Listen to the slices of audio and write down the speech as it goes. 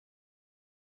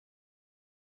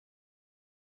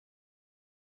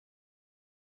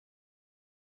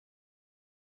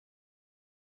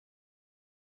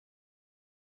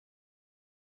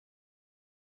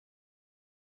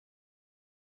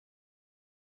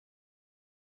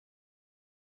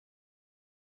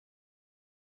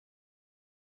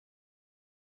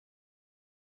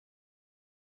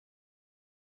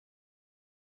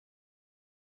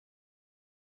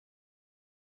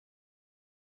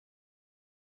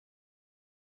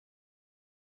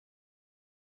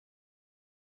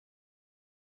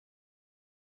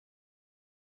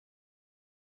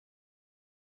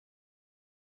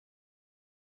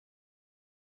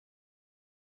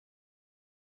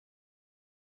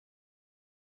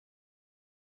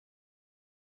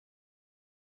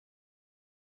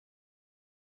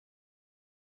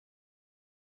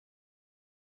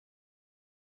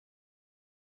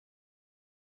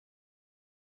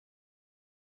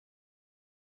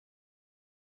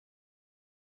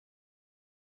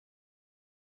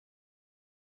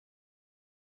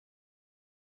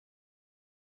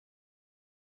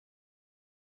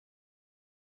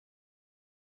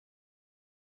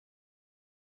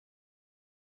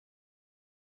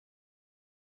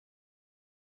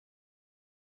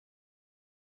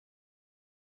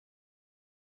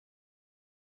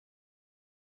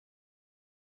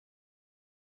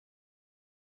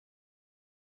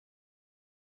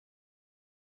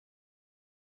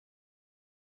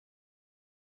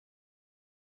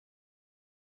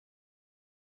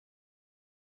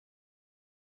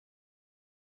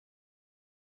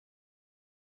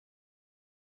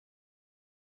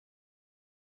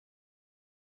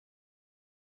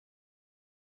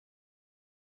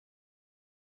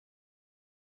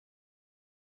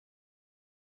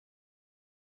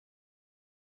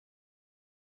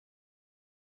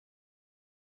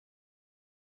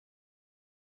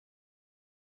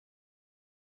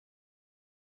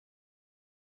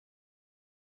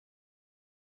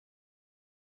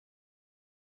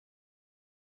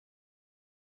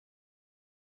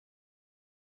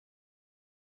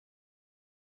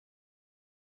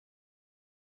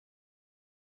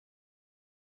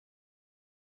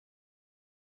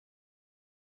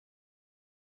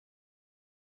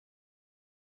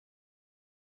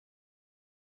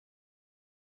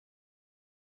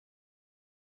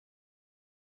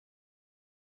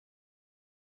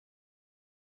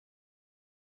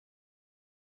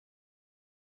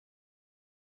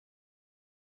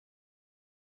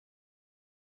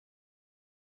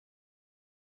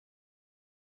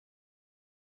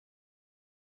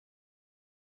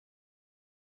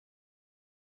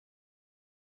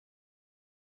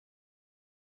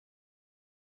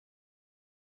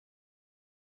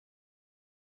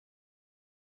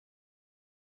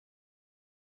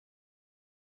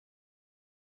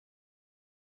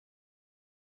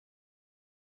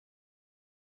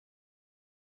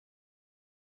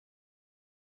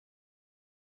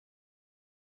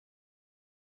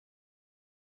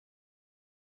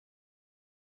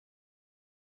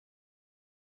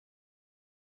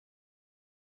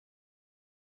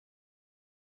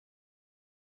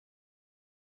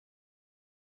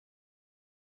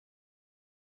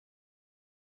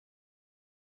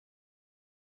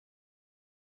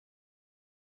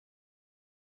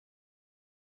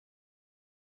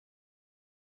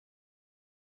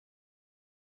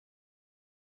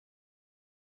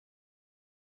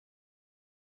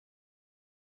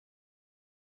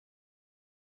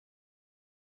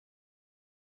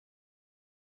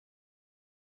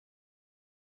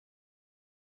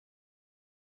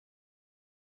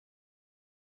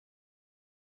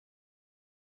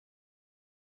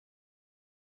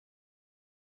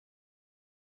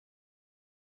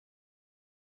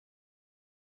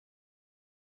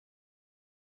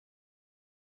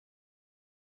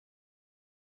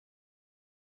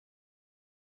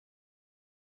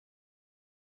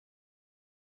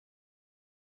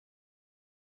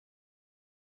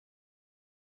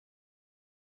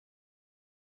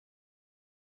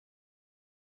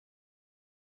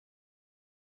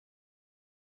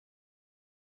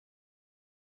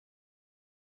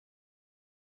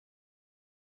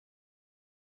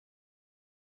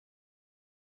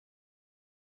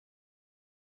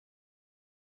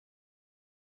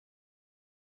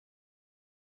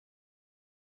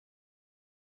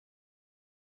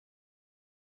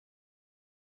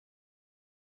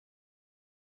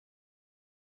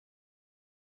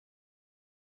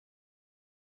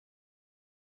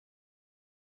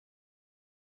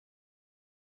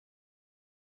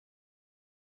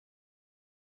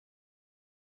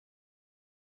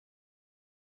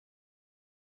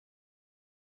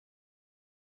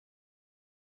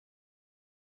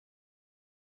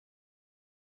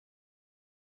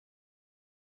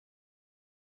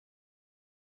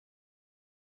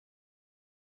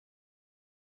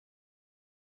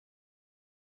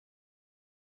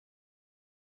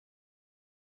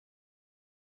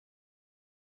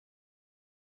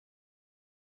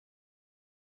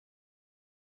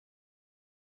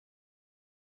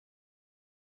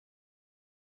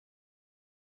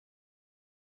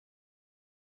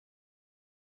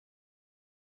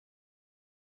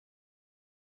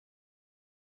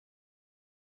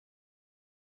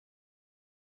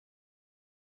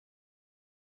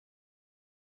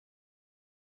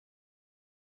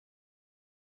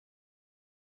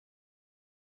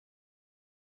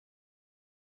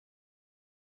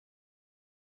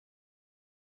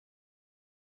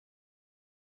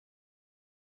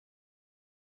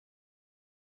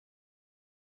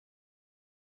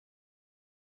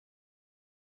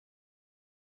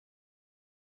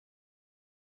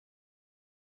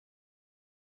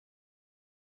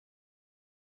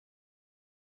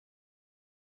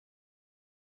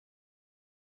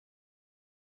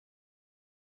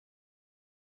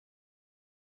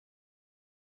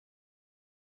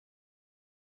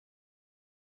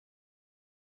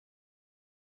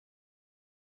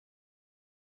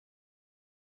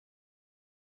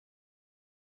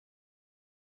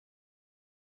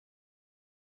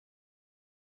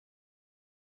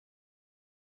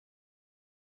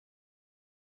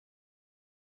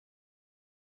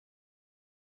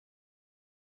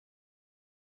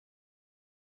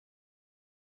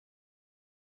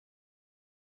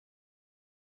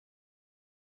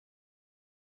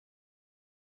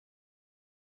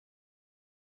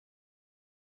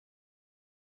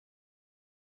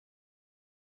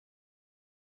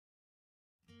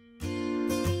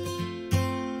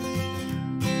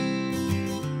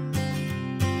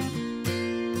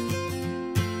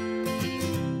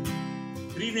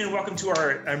evening and welcome to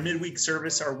our midweek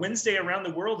service, our Wednesday around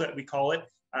the world that we call it.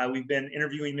 We've been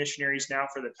interviewing missionaries now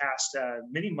for the past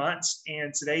many months,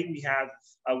 and today we have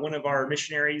one of our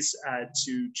missionaries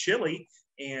to Chile,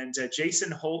 and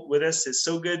Jason Holt with us. Is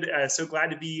so good, so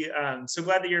glad to be, so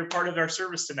glad that you're a part of our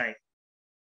service tonight.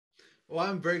 Well,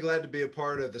 I'm very glad to be a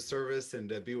part of the service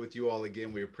and be with you all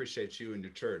again. We appreciate you and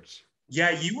your church.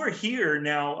 Yeah, you were here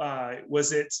now. It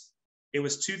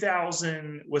was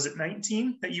 2000, was it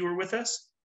 19 that you were with us?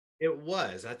 It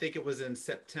was. I think it was in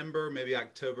September, maybe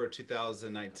October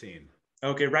 2019.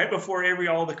 Okay, right before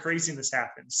all the craziness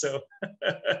happened. So,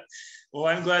 well,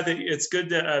 I'm glad that it's good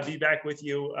to be back with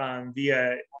you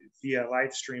via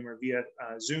live stream or via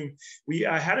Zoom. We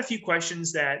had a few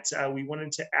questions that we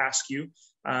wanted to ask you.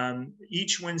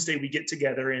 Each Wednesday we get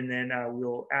together and then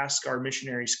we'll ask our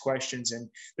missionaries questions. And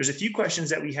there's a few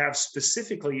questions that we have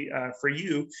specifically for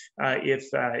you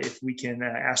if we can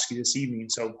ask you this evening.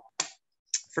 So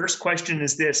first question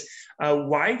is this: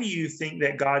 why do you think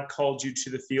that God called you to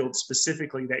the field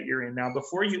specifically that you're in? Now,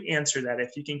 before you answer that,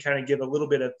 if you can kind of give a little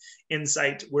bit of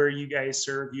insight where you guys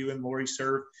serve, you and Lori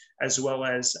serve, as well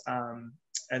as,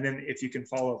 and then if you can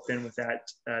follow up then with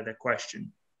that question.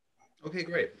 Okay,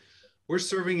 great. We're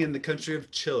serving in the country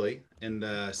of Chile, in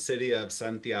the city of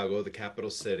Santiago, the capital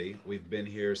city. We've been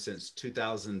here since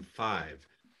 2005.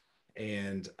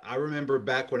 And I remember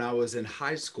back when I was in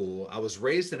high school, I was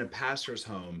raised in a pastor's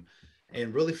home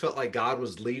and really felt like God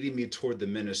was leading me toward the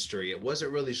ministry. It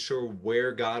wasn't really sure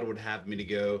where God would have me to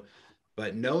go,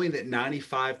 but knowing that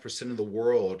 95% of the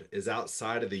world is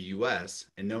outside of the US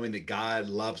and knowing that God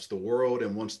loves the world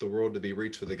and wants the world to be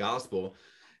reached with the gospel,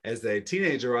 as a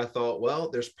teenager, I thought, well,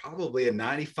 there's probably a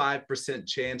 95%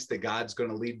 chance that God's going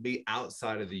to lead me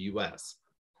outside of the US.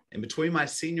 And between my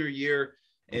senior year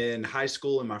in high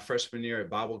school and my freshman year at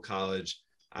Bible college,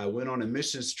 I went on a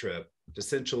missions trip to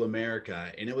Central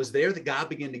America. And it was there that God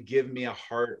began to give me a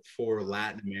heart for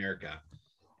Latin America.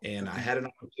 And I had an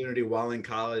opportunity while in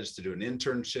college to do an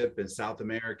internship in South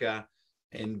America.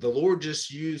 And the Lord just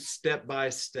used step by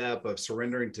step of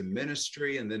surrendering to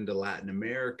ministry and then to Latin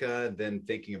America, then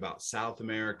thinking about South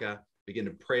America, begin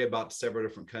to pray about several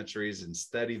different countries and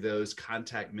study those,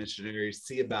 contact missionaries,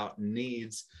 see about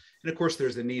needs. And of course,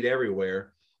 there's a need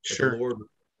everywhere. But the Lord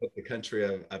put the country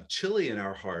of Chile in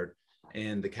our heart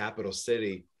and the capital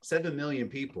city, 7 million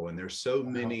people. And there's so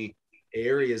many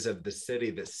areas of the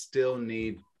city that still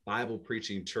need Bible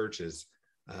preaching churches.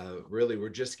 Really, we're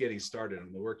just getting started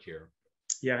on the work here.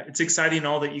 Yeah, it's exciting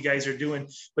all that you guys are doing.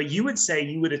 But you would say,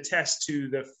 you would attest to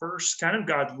the first kind of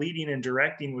God leading and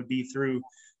directing would be through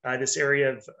this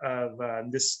area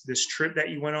of this trip that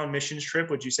you went on, missions trip.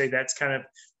 Would you say that's kind of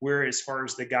where, as far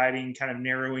as the guiding kind of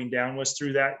narrowing down, was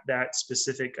through that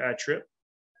specific trip?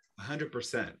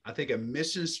 100%. I think a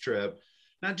missions trip,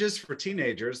 not just for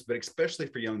teenagers, but especially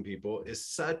for young people, is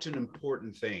such an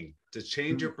important thing to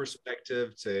change your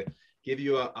perspective, to give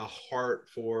you a heart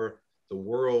for the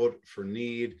world, for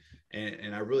need.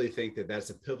 And I really think that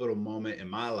that's a pivotal moment in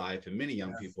my life and many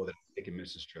young people that are taking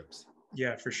missions trips.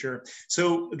 Yeah, for sure.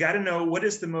 So got to know, what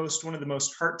is one of the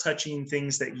most heart-touching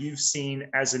things that you've seen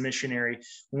as a missionary?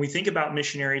 When we think about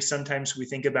missionaries, sometimes we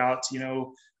think about,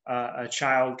 a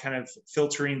child kind of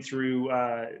filtering through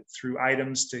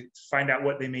items to find out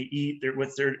what they may eat,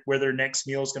 where their next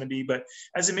meal is going to be. But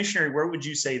as a missionary, where would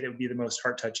you say that would be the most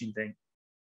heart-touching thing?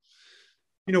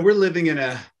 We're living in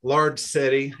a large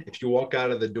city. If you walk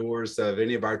out of the doors of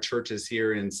any of our churches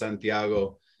here in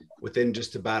Santiago, within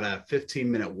just about a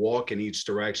 15-minute walk in each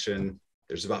direction,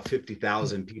 there's about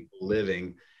 50,000 people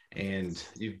living. And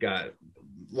you've got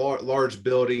large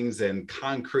buildings and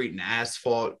concrete and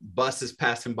asphalt, buses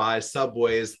passing by,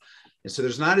 subways. And so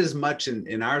there's not as much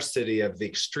in our city of the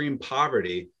extreme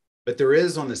poverty, but there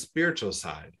is on the spiritual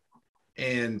side.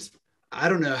 And I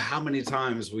don't know how many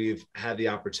times we've had the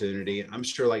opportunity, I'm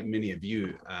sure like many of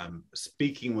you,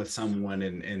 speaking with someone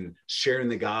and sharing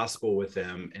the gospel with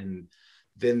them. And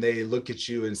then they look at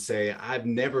you and say, I've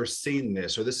never seen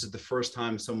this, or this is the first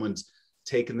time someone's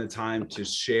taken the time to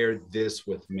share this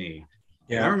with me.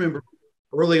 Yeah. And I remember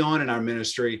early on in our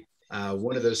ministry,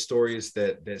 one of those stories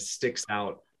that sticks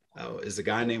out is a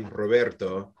guy named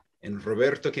Roberto. And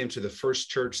Roberto came to the first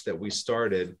church that we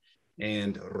started.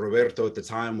 And Roberto at the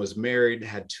time was married,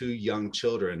 had 2 young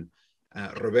children.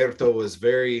 Roberto was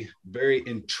very, very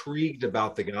intrigued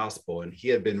about the gospel, and he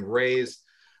had been raised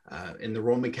in the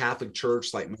Roman Catholic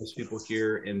Church, like most people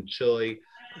here in Chile.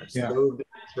 Served in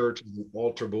the church as an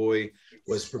altar boy,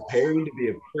 was preparing to be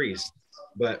a priest,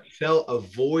 but felt a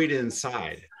void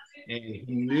inside. And he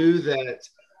knew that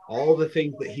all the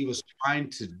things that he was trying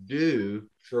to do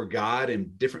for God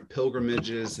and different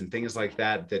pilgrimages and things like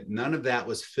that, that none of that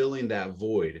was filling that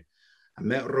void. I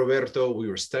met Roberto. We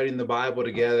were studying the Bible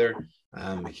together.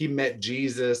 He met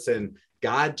Jesus, and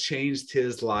God changed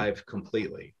his life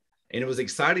completely. And it was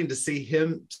exciting to see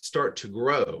him start to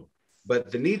grow.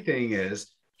 But the neat thing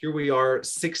is, here we are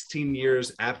 16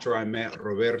 years after I met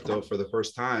Roberto for the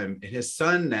first time, and his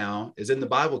son now is in the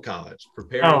Bible college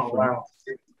preparing for wow.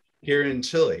 here in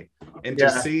Chile. And to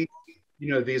see,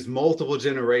 these multiple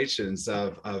generations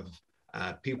of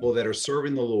people that are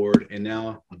serving the Lord, and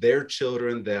now their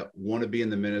children that want to be in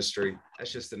the ministry,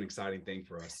 that's just an exciting thing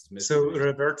for us. So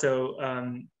Roberto,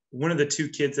 one of the two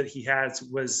kids that he has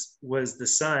was the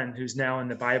son who's now in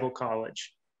the Bible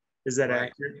college. Is that right?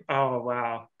 Accurate? Oh,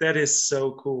 wow. That is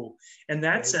so cool. And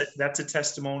that's a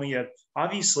testimony of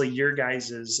obviously your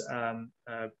guys's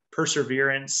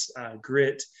perseverance,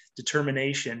 grit,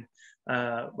 determination,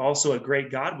 also a great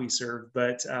God we serve,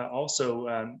 but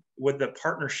also with the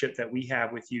partnership that we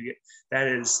have with you, that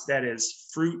is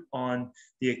fruit on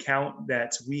the account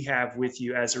that we have with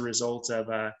you as a result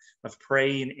of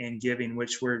praying and giving,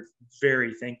 which we're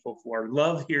very thankful for.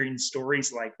 Love hearing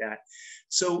stories like that.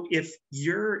 So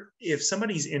if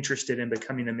somebody's interested in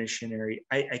becoming a missionary,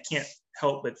 I can't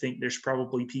help but think there's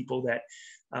probably people that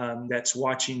that's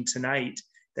watching tonight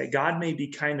that God may be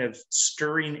kind of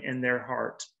stirring in their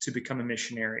heart to become a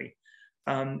missionary.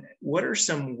 What are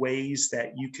some ways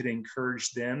that you could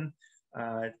encourage them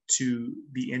to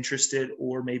be interested,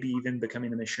 or maybe even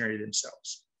becoming a missionary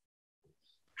themselves?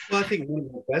 Well, I think one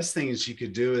of the best things you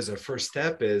could do as a first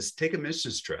step is take a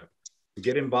missions trip.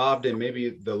 Get involved in maybe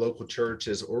the local church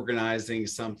is organizing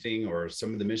something, or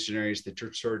some of the missionaries that your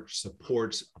church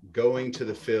supports going to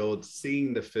the field,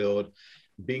 seeing the field,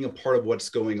 being a part of what's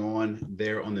going on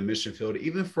there on the mission field,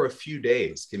 even for a few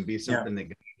days, can be something that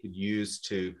God could use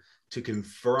to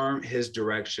confirm his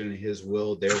direction, his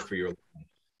will there for your life.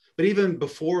 But even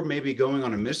before maybe going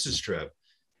on a missions trip,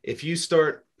 if you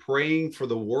start praying for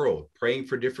the world, praying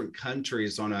for different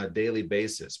countries on a daily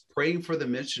basis, praying for the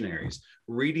missionaries,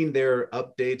 reading their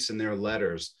updates and their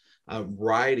letters,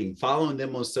 writing, following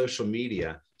them on social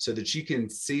media so that you can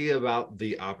see about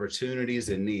the opportunities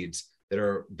and needs that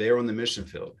are there on the mission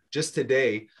field. Just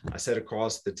today, I sat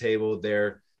across the table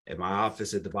there at my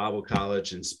office at the Bible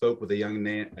College and spoke with a young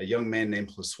man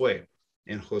named Josue.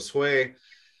 And Josue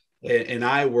and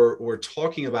I were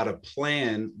talking about a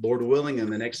plan, Lord willing, in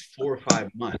the next 4 or 5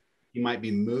 months. He might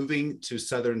be moving to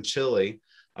southern Chile,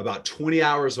 about 20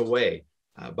 hours away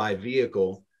by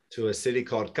vehicle, to a city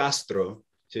called Castro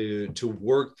to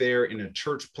work there in a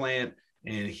church plant.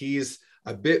 And he's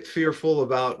a bit fearful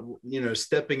about,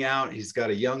 stepping out. He's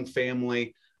got a young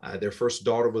family. Their first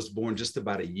daughter was born just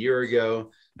about a year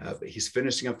ago. But he's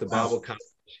finishing up the Bible college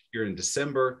here in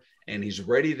December, and he's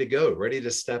ready to go, ready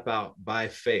to step out by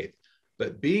faith.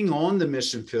 But being on the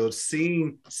mission field,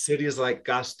 seeing cities like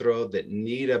Castro that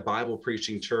need a Bible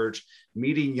preaching church,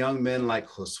 meeting young men like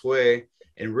Josue,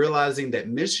 and realizing that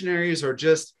missionaries are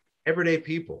just everyday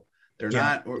people. They're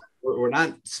not, we're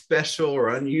not special or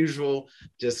unusual,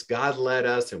 just God led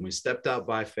us and we stepped out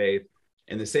by faith.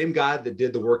 And the same God that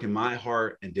did the work in my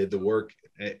heart and did the work,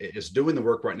 is doing the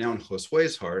work right now in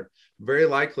Josue's heart, very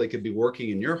likely could be working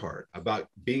in your heart about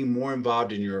being more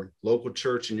involved in your local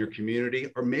church, in your community,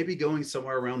 or maybe going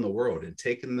somewhere around the world and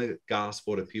taking the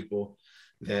gospel to people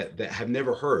that have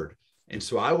never heard. And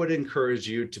so I would encourage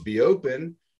you to be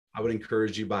open. I would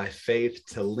encourage you by faith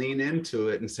to lean into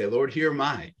it and say, Lord, here am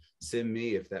I. Send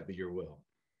me if that be your will.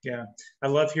 Yeah, I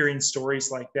love hearing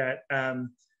stories like that.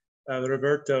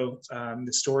 Roberto,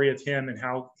 the story of him and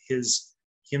how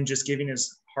him just giving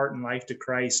his heart and life to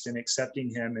Christ and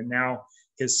accepting him, and now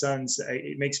his sons,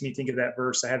 it makes me think of that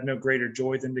verse, I have no greater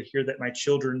joy than to hear that my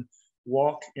children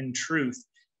walk in truth.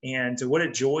 And what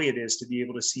a joy it is to be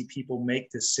able to see people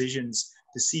make decisions,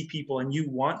 to see people, and you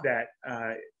want that,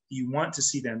 you want to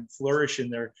see them flourish in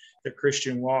their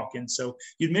Christian walk. And so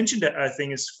you'd mentioned a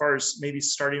thing as far as maybe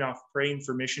starting off praying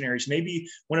for missionaries. Maybe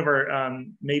one of our,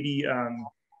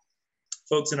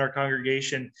 folks in our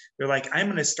congregation, they're like, I'm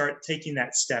going to start taking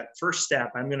that first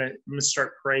step. I'm going to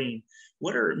start praying.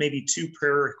 What are maybe 2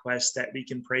 prayer requests that we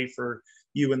can pray for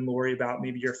you and Lori about,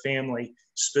 maybe your family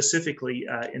specifically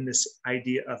in this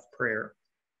idea of prayer?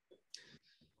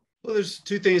 Well, there's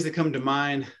 2 things that come to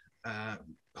mind.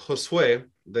 Josue,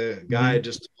 the guy I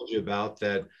just told you about,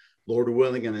 that Lord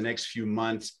willing, in the next few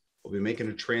months, we'll be making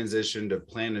a transition to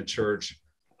plant a church.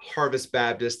 Harvest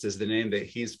Baptist is the name that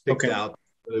he's picked out.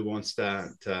 Really wants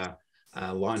to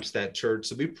launch that church.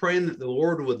 So be praying that the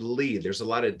Lord would lead. There's a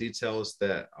lot of details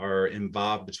that are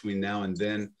involved between now and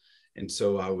then. And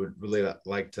so I would really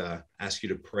like to ask you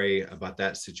to pray about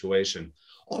that situation.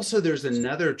 Also, there's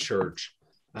another church,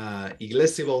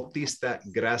 Iglesia Bautista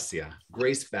Gracia,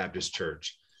 Grace Baptist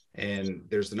Church. And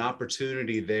there's an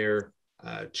opportunity there,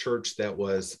 church that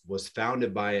was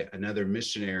founded by another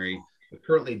missionary who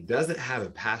currently doesn't have a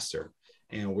pastor.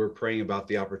 And we're praying about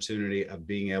the opportunity of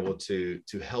being able to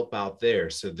help out there.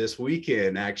 So this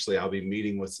weekend, actually, I'll be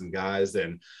meeting with some guys,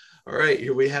 and all right,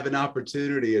 here we have an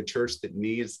opportunity, a church that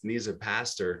needs a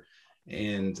pastor,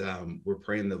 and we're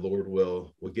praying the Lord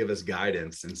will give us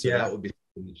guidance. And so that would be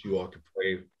something that you all could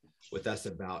pray with us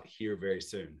about here very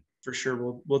soon. For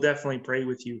sure. We'll definitely pray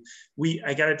with you.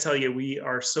 I got to tell you, we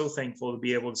are so thankful to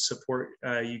be able to support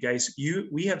you guys.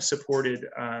 We have supported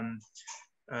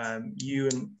you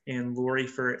and Lori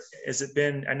has it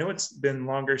been, I know it's been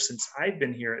longer since I've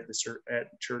been here at the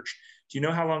church. Do you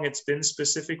know how long it's been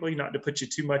specifically? Not to put you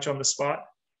too much on the spot.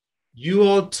 You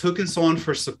all took us on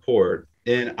for support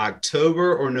in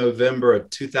October or November of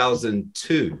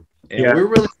 2002. And we're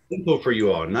really thankful for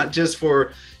you all, not just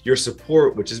for your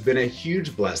support, which has been a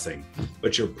huge blessing,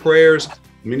 but your prayers.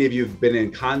 Many of you have been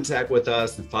in contact with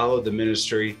us and followed the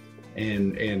ministry,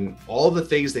 and all the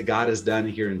things that God has done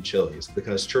here in Chile. It's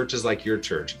because churches like your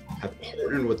church have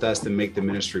partnered with us to make the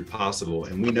ministry possible.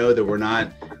 And we know that we're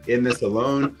not in this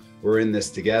alone. We're in this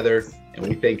together. And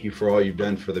we thank you for all you've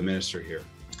done for the ministry here.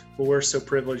 Well, we're so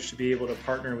privileged to be able to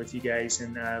partner with you guys,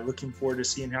 and looking forward to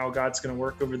seeing how God's going to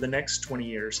work over the next 20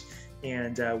 years.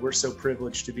 And we're so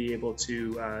privileged to be able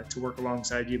to work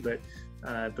alongside you, but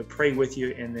pray with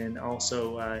you, and then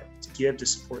also give to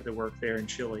support the work there in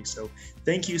Chile. So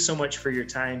thank you so much for your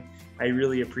time. I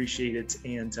really appreciate it,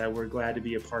 and we're glad to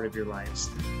be a part of your lives.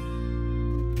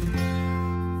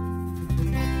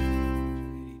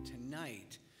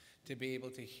 Tonight, to be able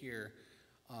to hear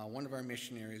one of our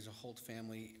missionaries, a Holt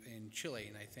family in Chile,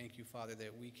 and I thank you, Father,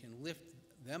 that we can lift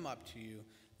them up to you,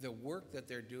 the work that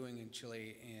they're doing in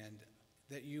Chile, and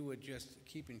that you would just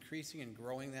keep increasing and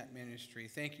growing that ministry.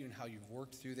 Thank you and how you've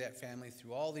worked through that family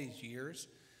through all these years.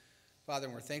 Father,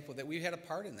 and we're thankful that we've had a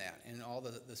part in that, and all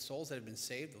the souls that have been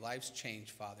saved, the lives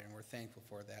changed, Father, and we're thankful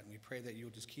for that. And we pray that you'll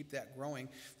just keep that growing.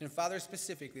 And Father,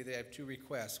 specifically, they have two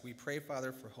requests. We pray,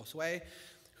 Father, for Josue,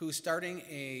 who's starting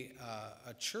a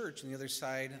church on the other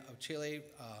side of Chile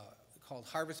called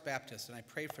Harvest Baptist, and I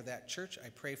pray for that church. I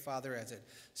pray, Father, as it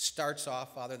starts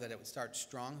off, Father, that it would start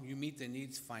strong. You meet the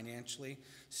needs financially,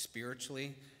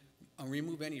 spiritually.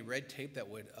 Remove any red tape that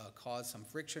would cause some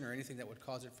friction or anything that would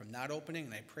cause it from not opening.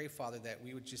 And I pray, Father, that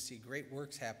we would just see great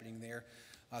works happening there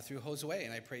through Josue,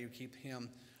 and I pray you keep him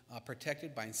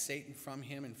protected by Satan from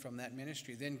him and from that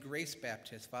ministry. Then Grace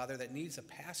Baptist, Father, that needs a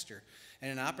pastor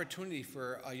and an opportunity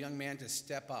for a young man to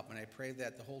step up. And I pray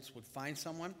that the Holts would find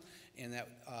someone, and that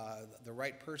the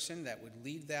right person that would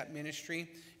lead that ministry.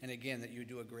 And again, that you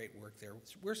do a great work there.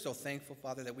 We're so thankful,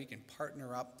 Father, that we can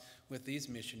partner up with these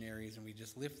missionaries, and we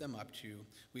just lift them up to you.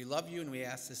 We love you, and we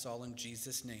ask this all in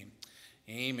Jesus' name.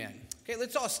 Amen. Okay,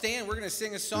 let's all stand. We're going to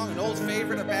sing a song, an old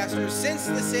favorite of Pastor, Since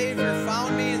the Savior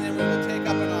Found Me, and then we will take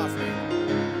up an offering.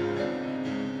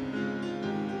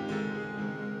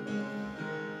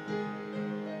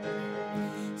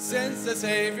 Since the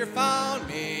Savior found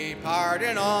me,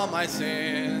 pardon all my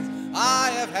sins, I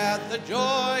have had the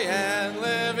joy and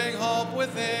living hope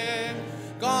within.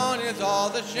 Gone is all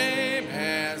the shame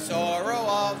and sorrow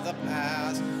of the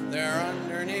past. There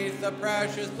underneath the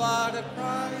precious blood of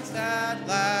Christ at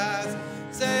last.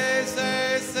 Saved,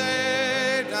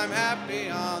 I'm happy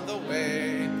on the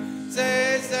way.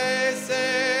 Saved,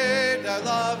 I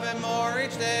love him more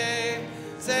each day.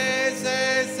 Saved,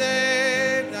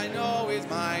 I know he's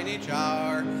mine each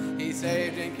hour. He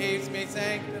saved and keeps me,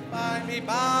 sanctified me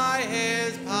by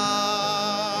his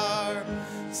power.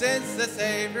 Since the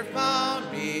Savior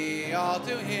found me, all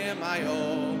to him I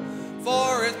owe.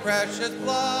 For his precious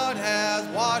blood has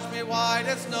washed me white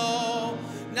as snow.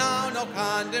 Now no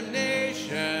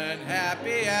condemnation,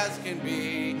 happy as can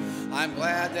be. I'm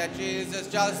glad that Jesus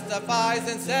justifies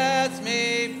and sets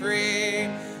me free.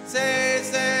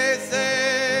 Saved,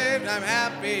 I'm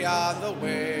happy on the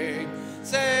way.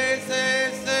 Saved,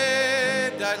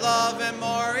 I love him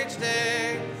more each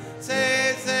day.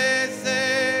 Saved,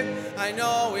 I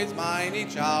know he's mine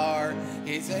each hour.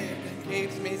 He saved and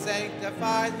keeps me,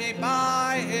 sanctifies me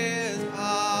by his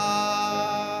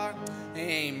power.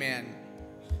 Amen.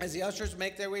 As the ushers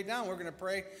make their way down, we're going to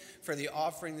pray for the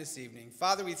offering this evening.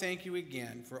 Father, we thank you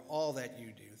again for all that you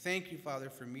do. Thank you, Father,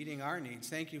 for meeting our needs.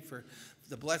 Thank you for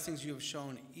the blessings you have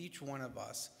shown each one of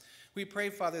us. We pray,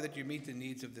 Father, that you meet the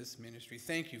needs of this ministry.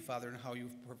 Thank you, Father, and how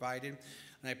you've provided.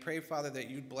 And I pray, Father, that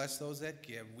you'd bless those that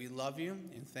give. We love you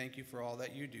and thank you for all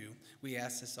that you do. We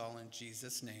ask this all in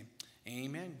Jesus' name.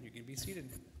 Amen. You can be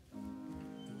seated.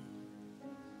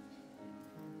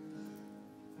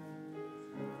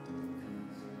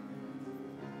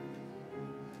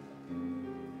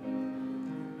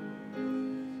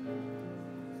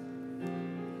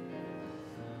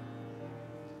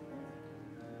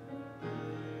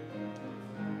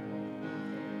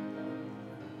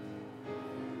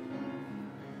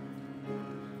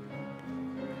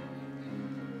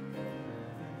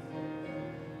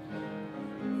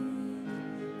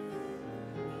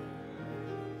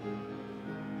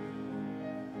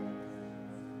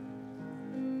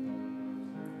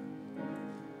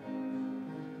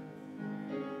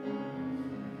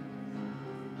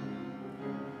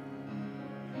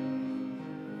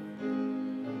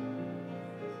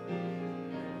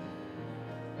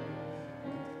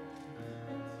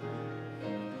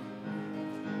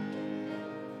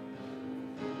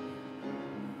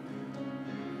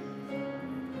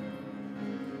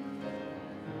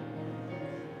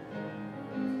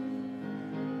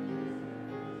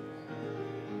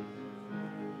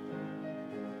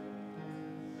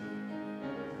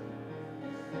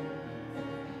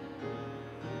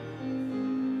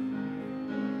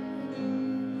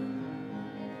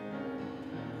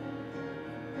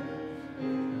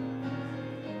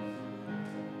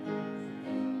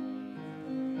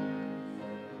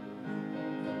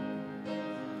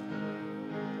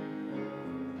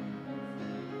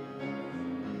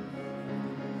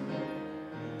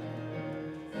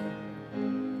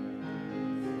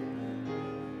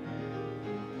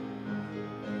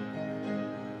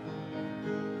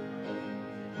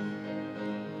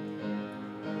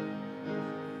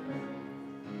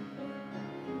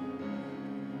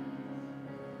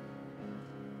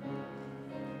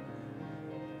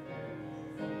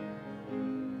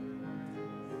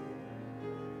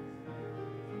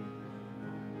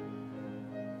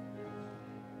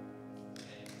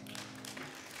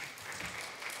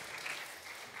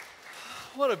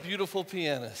 What a beautiful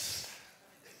pianist,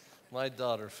 my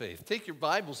daughter Faith. Take your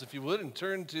Bibles, if you would, and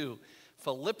turn to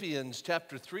Philippians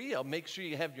chapter 3. I'll make sure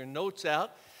you have your notes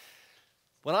out.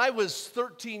 When I was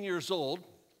 13 years old,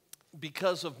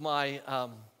 because of my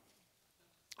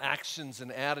actions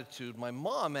and attitude, my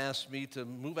mom asked me to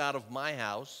move out of my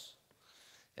house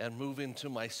and move into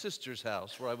my sister's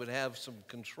house, where I would have some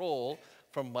control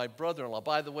from my brother-in-law.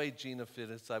 By the way, Gina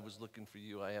Fittis, I was looking for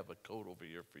you. I have a coat over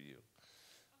here for you.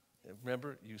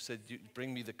 Remember, you said you'd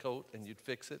bring me the coat and you'd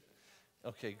fix it?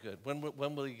 Okay, good.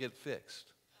 When will you get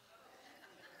fixed?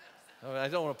 I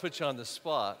don't want to put you on the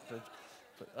spot, but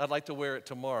I'd like to wear it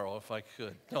tomorrow if I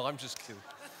could. No, I'm just kidding.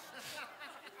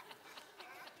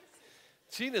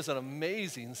 Gina's an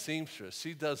amazing seamstress.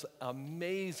 She does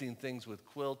amazing things with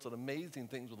quilts and amazing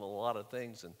things with a lot of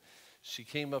things. And she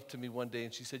came up to me one day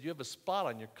and she said, "You have a spot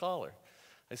on your collar."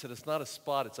 I said, "It's not a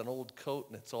spot, it's an old coat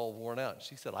and it's all worn out."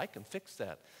 She said, "I can fix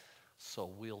that." So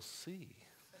we'll see.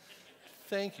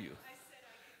 Thank you.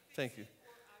 Thank you.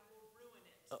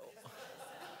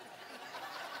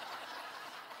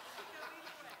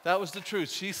 That was the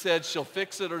truth. She said she'll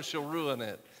fix it or she'll ruin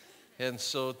it. And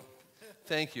so,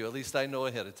 thank you. At least I know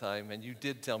ahead of time. And you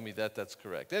did tell me that. That's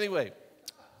correct. Anyway,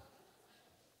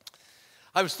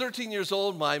 I was 13 years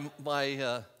old. I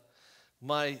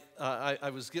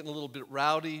was getting a little bit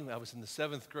rowdy. I was in the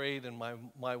 7th grade, and my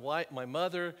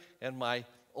mother and my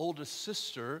oldest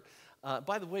sister.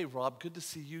 By the way, Rob, good to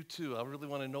see you too. I really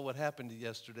want to know what happened to you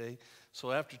yesterday.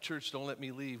 So after church, don't let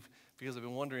me leave because I've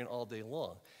been wondering all day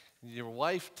long. Your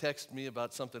wife texted me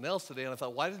about something else today, and I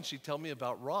thought, why didn't she tell me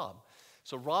about Rob?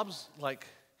 So Rob's like,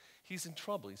 he's in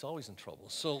trouble. He's always in trouble.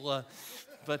 So,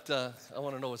 but I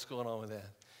want to know what's going on with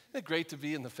that. Isn't it great to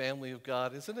be in the family of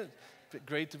God? Isn't it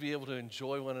great to be able to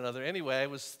enjoy one another? Anyway, I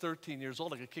was 13 years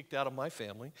old. I got kicked out of my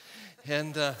family,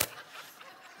 and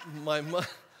my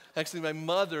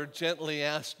mother gently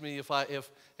asked me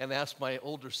and asked my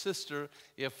older sister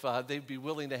if they'd be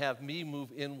willing to have me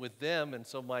move in with them, and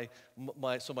so my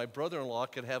brother-in-law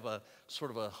could have a sort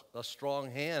of a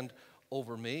strong hand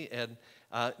over me. And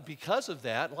because of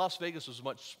that, Las Vegas was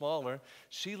much smaller.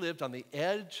 She lived on the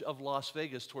edge of Las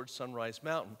Vegas towards Sunrise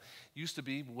Mountain. Used to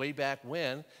be, way back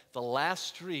when, the last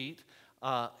street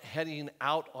heading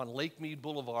out on Lake Mead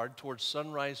Boulevard towards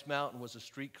Sunrise Mountain was a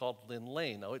street called Lynn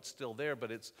Lane. Now, it's still there, but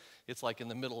it's like in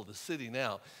the middle of the city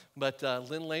now. But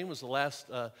Lynn Lane was the last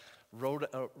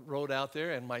road out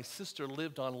there, and my sister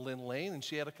lived on Lynn Lane, and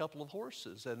she had a couple of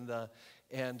horses.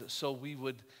 And so we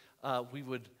would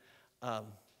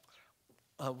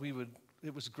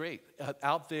great.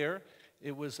 Out there,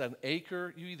 it was an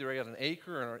acre. You either had an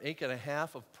acre or an acre and a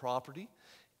half of property,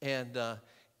 and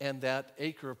that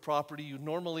acre of property, you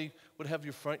normally would have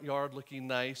your front yard looking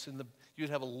nice, and you'd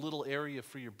have a little area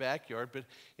for your backyard. But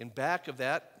in back of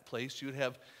that place, you'd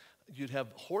have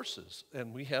horses,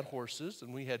 and we had horses,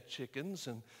 and we had chickens,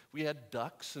 and we had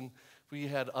ducks, and we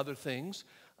had other things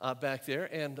back there.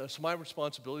 And so my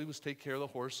responsibility was to take care of the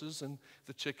horses and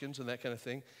the chickens and that kind of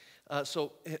thing.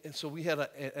 So we had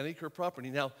an acre of property.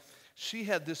 Now, she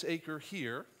had this acre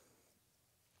here,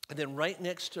 and then right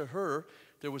next to her,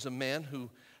 there was a man who,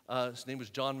 his name was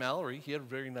John Mallory. He had a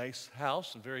very nice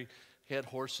house and he had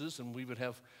horses, and we would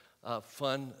have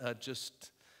fun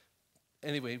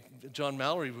Anyway, John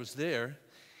Mallory was there.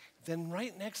 Then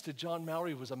right next to John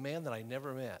Mallory was a man that I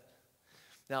never met.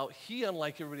 Now, he,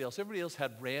 unlike everybody else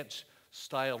had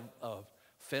ranch-style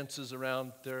fences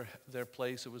around their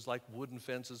place. It was like wooden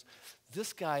fences.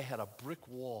 This guy had a brick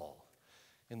wall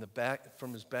in the back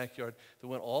from his backyard that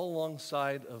went all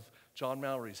alongside of John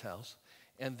Mallory's house,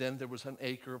 and then there was an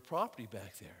acre of property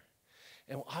back there.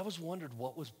 And I was wondering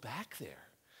what was back there.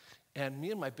 And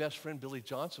me and my best friend Billy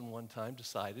Johnson one time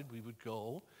decided we would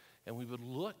go and we would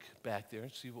look back there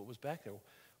and see what was back there.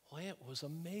 Well, it was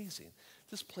amazing.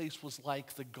 This place was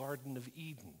like the Garden of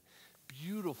Eden.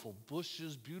 Beautiful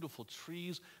bushes, beautiful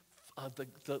trees.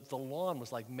 The lawn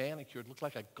was like manicured. It looked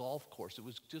like a golf course. It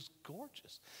was just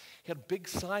gorgeous. He had a big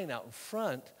sign out in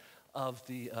front of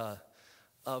the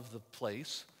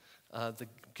place. The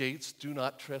gates, do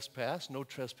not trespass, no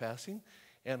trespassing.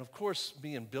 And of course,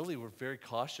 me and Billy were very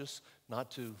cautious not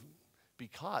to be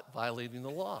caught violating the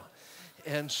law.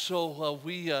 And so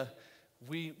we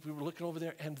were looking over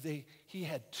there, and he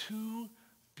had two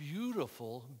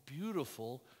beautiful,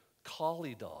 beautiful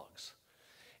collie dogs.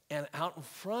 And out in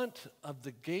front of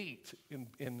the gate,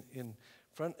 in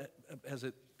front, as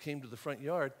it came to the front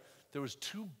yard, there was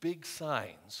two big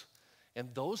signs.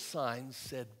 And those signs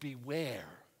said, beware.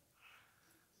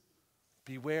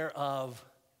 Beware of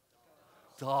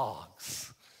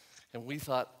dogs. And we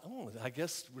thought, I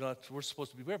guess we're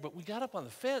supposed to beware. But we got up on the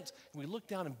fence, and we looked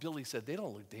down, and Billy said, they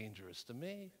don't look dangerous to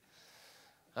me.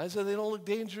 I said, they don't look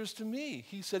dangerous to me.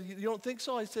 He said, you don't think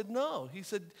so? I said, no. He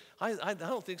said, I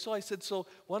don't think so. I said, so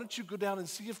why don't you go down and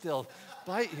see if they'll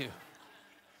bite you?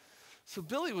 So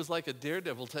Billy was like a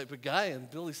daredevil type of guy, and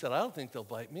Billy said, I don't think they'll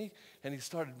bite me. And he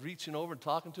started reaching over and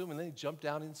talking to him, and then he jumped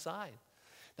down inside.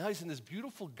 Now he's in this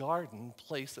beautiful garden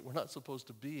place that we're not supposed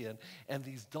to be in, and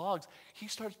these dogs, he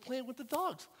starts playing with the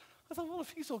dogs. I thought, well,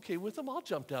 if he's okay with them, I'll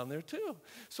jump down there too.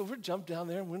 So we're jumped down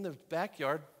there, and we're in the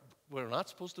backyard we're not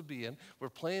supposed to be in. We're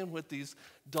playing with these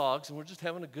dogs, and we're just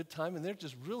having a good time, and they're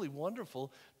just really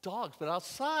wonderful dogs. But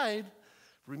outside,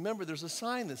 remember, there's a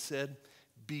sign that said,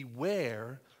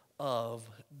 beware of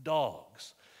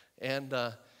dogs. And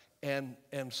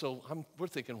so we're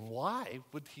thinking, why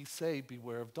would he say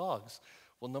beware of dogs?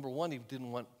 Well, number one, he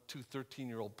didn't want two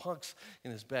 13-year-old punks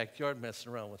in his backyard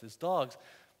messing around with his dogs.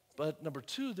 But number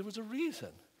two, there was a reason.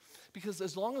 Because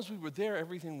as long as we were there,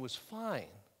 everything was fine.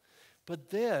 But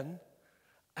then,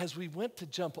 as we went to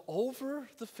jump over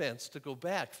the fence to go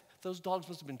back, those dogs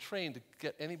must have been trained to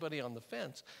get anybody on the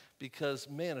fence. Because,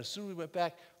 man, as soon as we went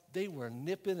back, they were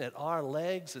nipping at our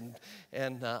legs.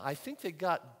 And I think they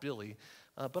got Billy,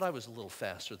 but I was a little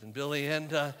faster than Billy.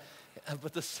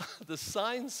 But the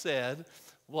sign said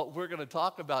what we're going to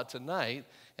talk about tonight,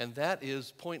 and that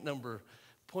is point number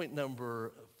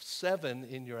 7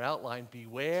 in your outline: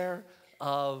 beware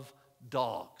of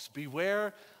dogs.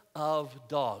 Beware of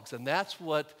dogs, and that's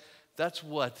where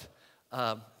we're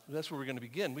going to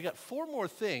begin. We got 4 more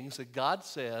things that God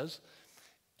says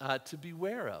to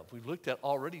beware of. We've looked at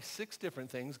already 6 different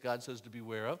things God says to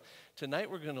beware of. Tonight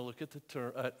we're going to look at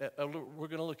we're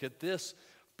going to look at this.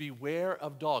 Beware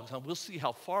of dogs. Now, we'll see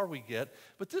how far we get,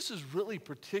 but this is really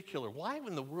particular. Why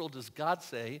in the world does God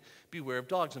say, beware of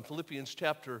dogs? In Philippians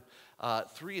chapter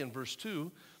 3 and verse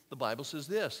 2, the Bible says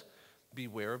this,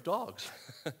 beware of dogs.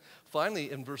 Finally,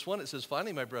 in verse 1, it says,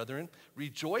 finally, my brethren,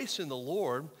 rejoice in the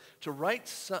Lord. To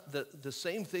write the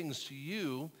same things to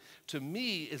you, to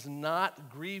me, is not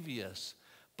grievous,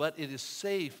 but it is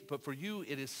safe. But for you,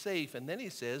 it is safe. And then he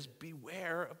says,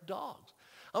 beware of dogs.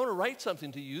 I want to write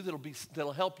something to you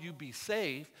that'll help you be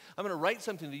safe. I'm going to write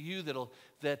something to you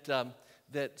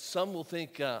that some will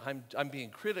think I'm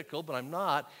being critical, but I'm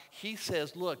not. He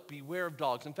says, look, beware of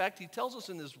dogs. In fact, he tells us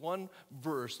in this one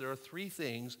verse there are 3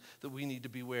 things that we need to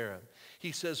beware of.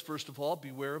 He says, first of all,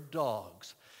 beware of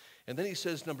dogs. And then he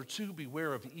says, number 2,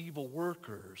 beware of evil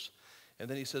workers. And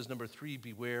then he says, number 3,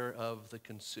 beware of the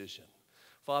concision.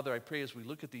 Father, I pray as we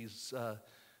look at these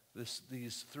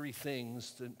these three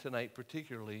things tonight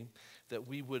particularly, that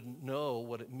we would know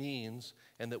what it means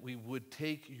and that we would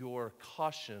take your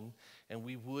caution and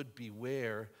we would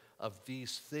beware of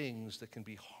these things that can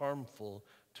be harmful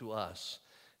to us.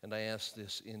 And I ask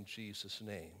this in Jesus'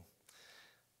 name.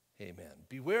 Amen.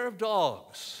 Beware of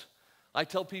dogs. I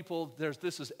tell people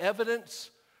this is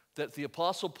evidence that the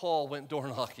Apostle Paul went door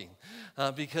knocking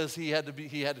because he had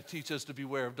to teach us to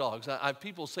beware of dogs.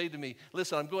 People say to me,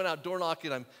 listen, I'm going out door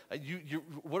knocking.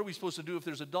 What are we supposed to do if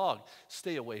there's a dog?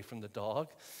 Stay away from the dog.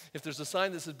 If there's a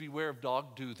sign that says beware of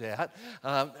dog, do that.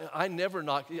 I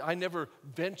never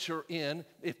venture in.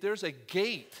 If there's a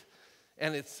gate,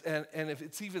 and if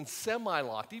it's even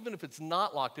semi-locked, even if it's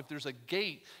not locked, if there's a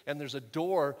gate and there's a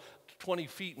door 20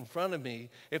 feet in front of me,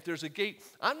 if there's a gate,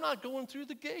 I'm not going through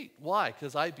the gate. Why?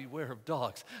 Because I beware of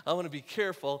dogs. I want to be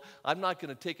careful. I'm not going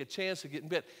to take a chance of getting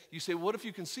bit. You say, what if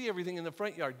you can see everything in the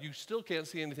front yard? You still can't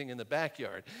see anything in the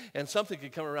backyard. And something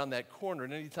could come around that corner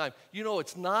at any time. You know,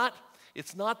 it's not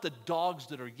the dogs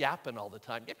that are yapping all the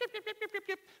time, yip, yip, yip, yip, yip,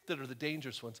 yip, that are the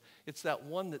dangerous ones. It's that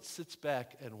one that sits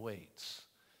back and waits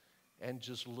and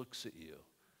just looks at you.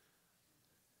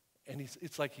 And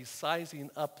it's like he's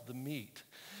sizing up the meat.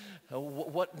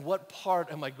 What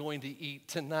part am I going to eat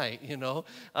tonight, you know?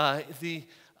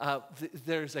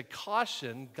 There's a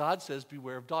caution. God says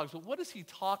beware of dogs. But what is he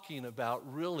talking about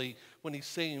really when he's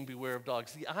saying beware of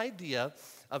dogs? The idea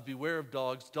of beware of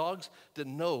dogs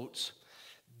denotes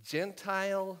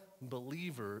Gentile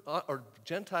or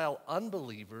Gentile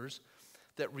unbelievers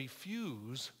that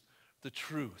refuse the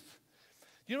truth.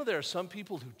 You know, there are some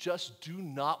people who just do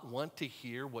not want to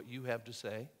hear what you have to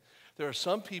say. There are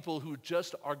some people who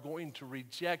just are going to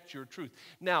reject your truth.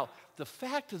 Now, the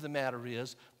fact of the matter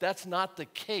is, that's not the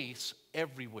case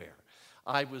everywhere.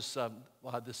 I was,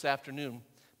 this afternoon,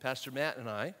 Pastor Matt and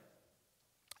I,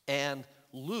 and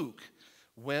Luke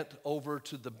went over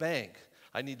to the bank.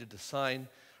 I needed to sign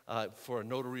for a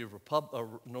notary of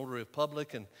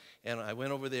public, and I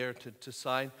went over there to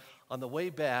sign. On the way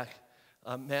back,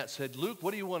 Matt said, Luke,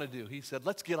 what do you want to do? He said,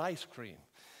 let's get ice cream.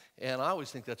 And I always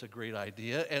think that's a great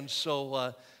idea. And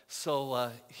so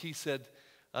he said,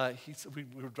 we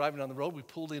were driving down the road. We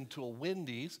pulled into a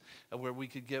Wendy's where we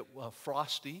could get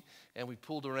Frosty. And we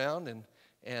pulled around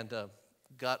and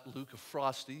got Luke a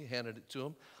Frosty, handed it to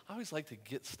him. I always like to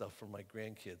get stuff for my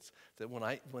grandkids that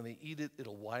when they eat it,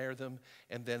 it'll wire them.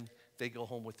 And then they go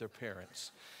home with their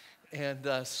parents. And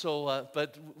so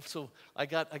I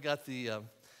got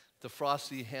the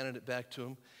Frosty, handed it back to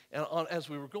him. And as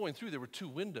we were going through, there were two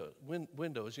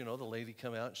windows. You know, the lady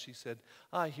come out and she said,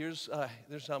 there's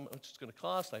how much it's going to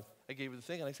cost. I gave her the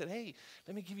thing and I said, hey,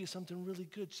 let me give you something really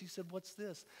good. She said, what's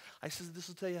this? I said, this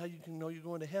will tell you how you can know you're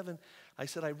going to heaven. I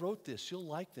said, I wrote this. You'll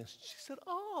like this. She said,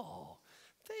 oh,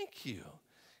 thank you.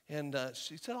 And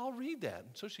she said, I'll read that.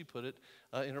 And so she put it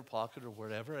in her pocket or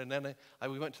whatever. And then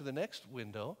we went to the next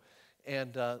window.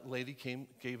 And lady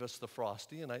gave us the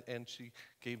Frosty, and she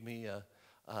gave me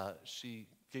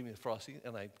the Frosty,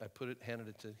 and I handed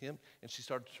it to him, and she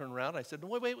started to turn around. I said, no,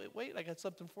 wait, I got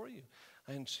something for you.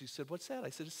 And she said, what's that?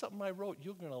 I said, it's something I wrote.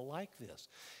 You're going to like this.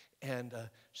 And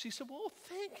she said, well,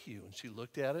 thank you. And she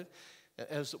looked at it.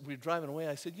 As we were driving away,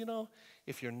 I said, you know,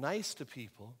 if you're nice to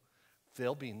people,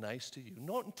 they'll be nice to you.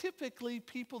 Typically,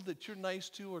 people that you're nice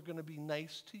to are going to be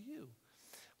nice to you.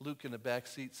 Luke in the back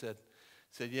seat said,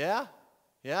 yeah,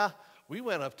 we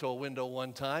went up to a window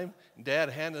one time, and Dad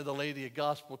handed the lady a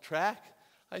gospel tract.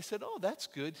 I said, oh, that's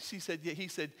good. He said,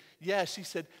 yeah. She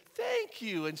said, thank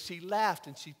you. And she laughed,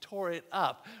 and she tore it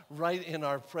up right in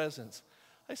our presence.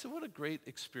 I said, what a great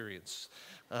experience.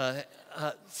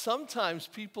 Sometimes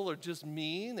people are just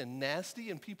mean and nasty,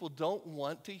 and people don't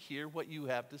want to hear what you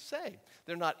have to say.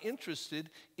 They're not interested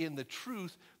in the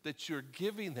truth that you're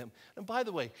giving them. And by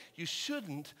the way, you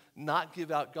shouldn't not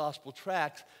give out gospel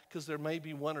tracts because there may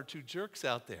be one or two jerks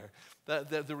out there.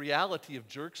 The reality of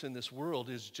jerks in this world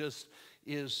is just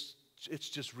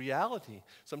reality.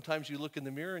 Sometimes you look in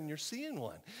the mirror and you're seeing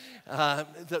one.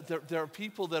 There are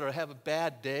people that have a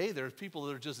bad day. There are people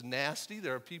that are just nasty.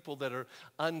 There are people that are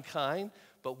unkind.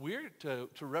 But we're to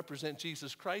represent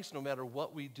Jesus Christ no matter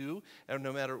what we do and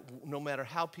no matter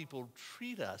how people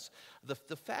treat us.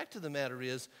 The fact of the matter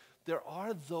is there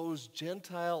are those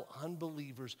Gentile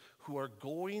unbelievers who are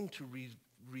going to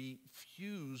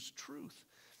refuse truth.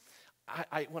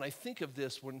 When I think of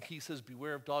this, when he says,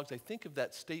 beware of dogs, I think of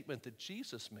that statement that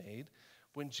Jesus made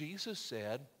when Jesus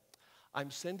said, I'm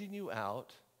sending you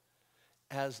out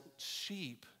as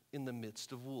sheep in the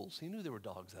midst of wolves. He knew there were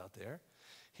dogs out there.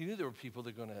 He knew there were people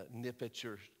that were going to nip at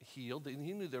your heel. He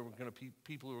knew there were going to be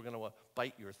people who were going to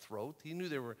bite your throat. He knew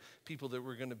there were people that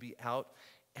were going to be out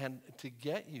and to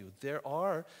get you. There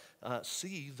are,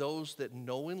 see, those that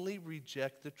knowingly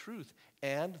reject the truth,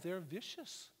 and they're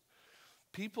vicious.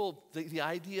 People, the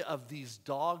idea of these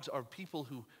dogs are people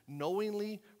who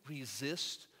knowingly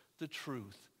resist the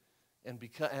truth. And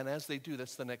as they do,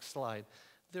 that's the next slide,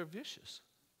 they're vicious.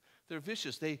 They're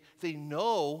vicious. They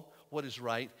know what is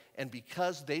right, and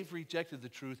because they've rejected the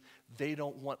truth, they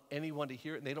don't want anyone to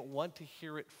hear it, and they don't want to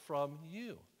hear it from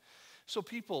you. So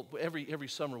people, every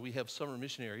summer, we have summer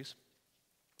missionaries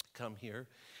come here,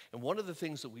 and one of the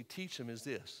things that we teach them is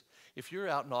this. If you're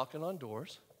out knocking on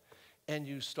doors, and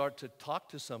you start to talk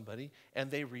to somebody,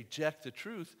 and they reject the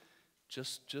truth,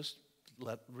 just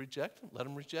let them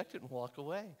reject it and walk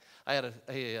away. I had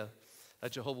a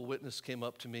Jehovah's Witness came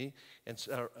up to me, and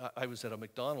I was at a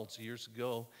McDonald's years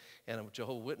ago, and a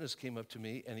Jehovah's Witness came up to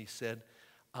me, and he said,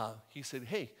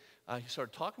 hey, he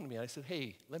started talking to me, and I said,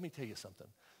 hey, let me tell you something.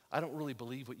 I don't really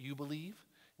believe what you believe,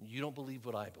 and you don't believe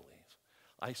what I believe.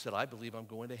 I said, I believe I'm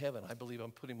going to heaven. I believe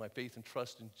I'm putting my faith and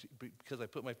trust because I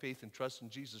put my faith and trust in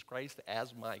Jesus Christ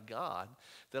as my God,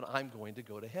 that I'm going to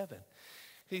go to heaven.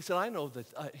 He said, I know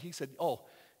that, he said, oh,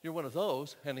 you're one of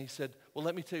those. And he said, well,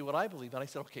 let me tell you what I believe. And I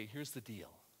said, okay, here's the deal.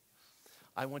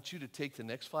 I want you to take the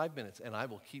next 5 minutes, and I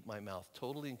will keep my mouth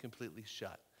totally and completely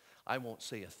shut. I won't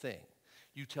say a thing.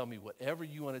 You tell me whatever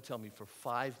you want to tell me for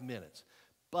 5 minutes.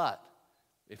 But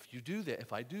if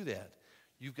I do that,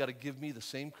 you've got to give me the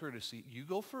same courtesy. You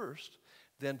go first.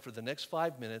 Then for the next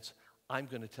 5 minutes, I'm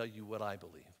going to tell you what I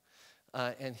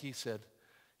believe. And he said,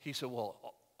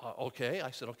 well, okay.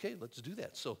 I said, okay, let's do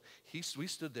that. So we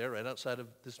stood there right outside of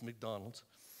this McDonald's,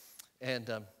 and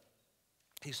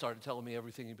he started telling me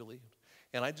everything he believed.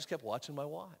 And I just kept watching my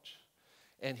watch.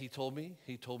 And he told me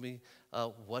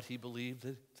what he believed,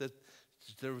 that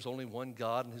there was only one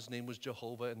God, and his name was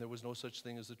Jehovah, and there was no such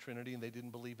thing as the Trinity, and they didn't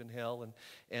believe in hell,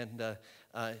 and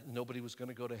nobody was going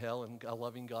to go to hell, and a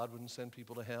loving God wouldn't send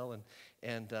people to hell.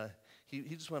 And he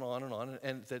just went on,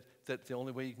 and that the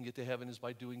only way you can get to heaven is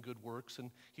by doing good works.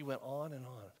 And he went on and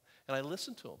on. And I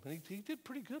listened to him, and he did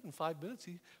pretty good in 5 minutes.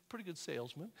 He's a pretty good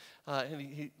salesman, and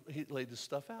he laid this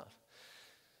stuff out.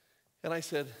 And I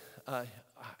said,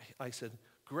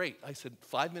 great. I said,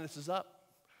 5 minutes is up.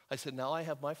 I said, now I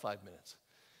have my 5 minutes.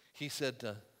 He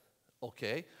said,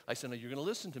 okay. I said, no, you're going to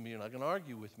listen to me. You're not going to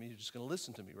argue with me. You're just going to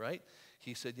listen to me, right?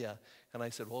 He said, yeah. And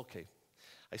I said, well, okay.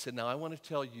 I said, now I want to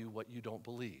tell you what you don't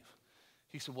believe.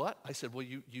 He said, what? I said, well,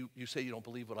 you say you don't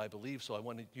believe what I believe, so I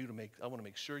want to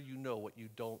make sure you know what you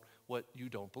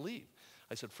don't believe.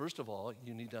 I said, first of all,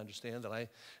 you need to understand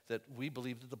that we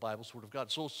believe that the Bible's the Word of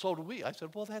God. So do we. I said,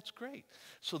 well, that's great.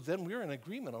 So then we're in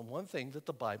agreement on one thing, that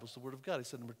the Bible's the Word of God. I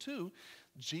said, number two,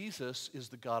 Jesus is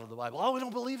the God of the Bible. Oh, we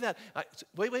don't believe that. Said,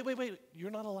 wait.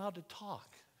 You're not allowed to talk.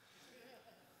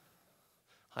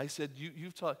 I said,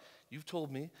 you've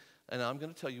told me, and I'm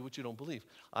going to tell you what you don't believe.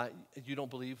 You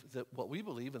don't believe that what we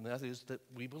believe, and that is that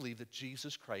we believe that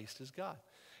Jesus Christ is God.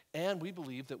 And we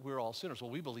believe that we're all sinners.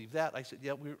 Well, we believe that. I said,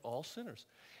 yeah, we're all sinners.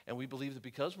 And we believe that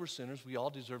because we're sinners, we all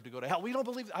deserve to go to hell. We don't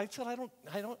believe that. I said,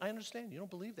 I understand. You don't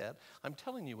believe that. I'm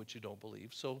telling you what you don't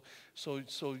believe. So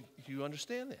you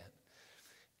understand that.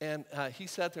 And he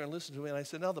sat there and listened to me, and I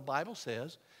said, now the Bible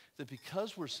says that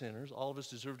because we're sinners, all of us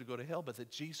deserve to go to hell, but that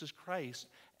Jesus Christ,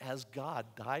 as God,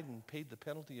 died and paid the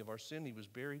penalty of our sin. He was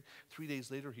buried. 3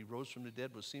 days later, he rose from the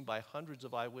dead, was seen by hundreds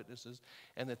of eyewitnesses,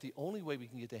 and that the only way we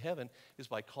can get to heaven is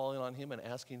by calling on him and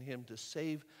asking him to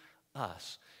save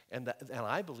us. And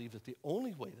I believe that the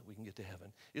only way that we can get to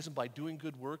heaven isn't by doing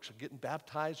good works or getting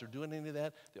baptized or doing any of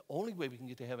that. The only way we can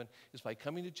get to heaven is by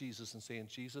coming to Jesus and saying,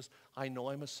 Jesus, I know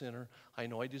I'm a sinner. I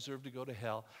know I deserve to go to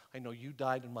hell. I know you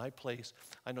died in my place.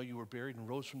 I know you were buried and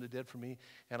rose from the dead for me,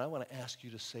 and I want to ask you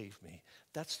to save me.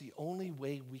 That's the only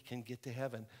way we can get to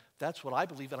heaven. That's what I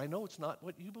believe, and I know it's not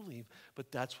what you believe, but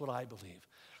that's what I believe.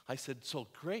 I said, so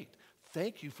great.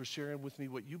 Thank you for sharing with me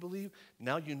what you believe.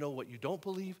 Now you know what you don't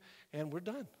believe, and we're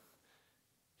done.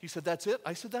 He said, that's it?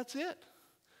 I said, that's it.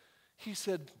 He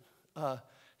said,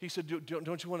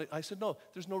 don't you want to? I said, no,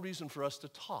 there's no reason for us to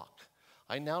talk.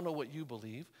 I now know what you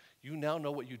believe. You now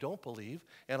know what you don't believe,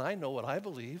 and I know what I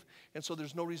believe, and so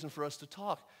there's no reason for us to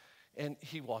talk. And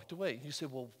he walked away. He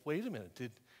said, well, wait a minute.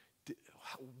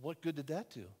 What good did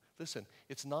that do? Listen,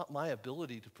 it's not my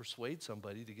ability to persuade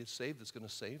somebody to get saved that's going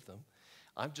to save them.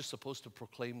 I'm just supposed to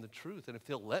proclaim the truth. And if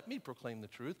they'll let me proclaim the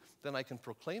truth, then I can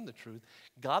proclaim the truth.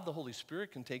 God, the Holy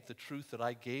Spirit, can take the truth that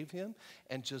I gave him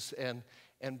and just and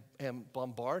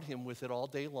bombard him with it all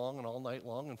day long and all night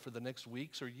long and for the next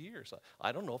weeks or years.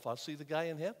 I don't know if I'll see the guy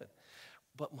in heaven.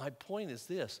 But my point is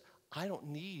this: I don't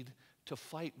need to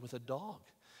fight with a dog.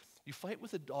 You fight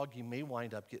with a dog, you may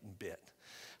wind up getting bit.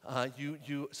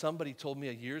 Somebody told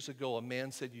me years ago, a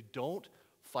man said, you don't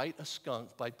fight a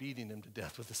skunk by beating him to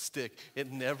death with a stick.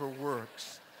 It never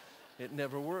works. It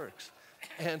never works.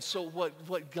 And so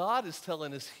what God is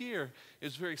telling us here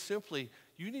is very simply,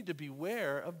 you need to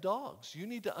beware of dogs. You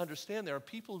need to understand there are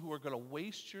people who are going to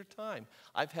waste your time.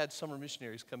 I've had summer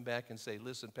missionaries come back and say,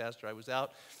 listen, Pastor, I was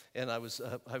out and I was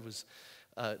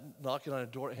knocking on a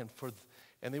door,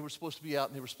 and they were supposed to be out,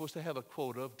 and they were supposed to have a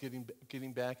quota of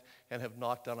getting back and have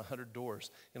knocked on 100 doors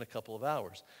in a couple of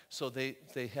hours. So they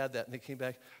had that, and they came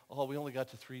back, oh, we only got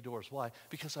to 3 doors. Why?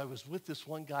 Because I was with this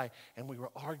one guy, and we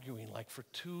were arguing like for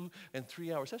 2 and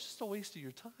 3 hours. That's just a waste of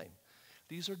your time.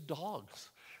 These are dogs.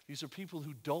 These are people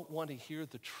who don't want to hear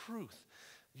the truth.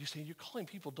 You say, you're calling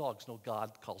people dogs. No,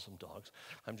 God calls them dogs.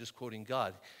 I'm just quoting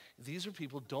God. These are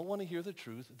people who don't want to hear the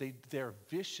truth. They're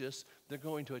vicious. They're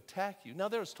going to attack you. Now,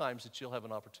 there's times that you'll have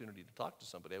an opportunity to talk to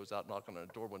somebody. I was out knocking on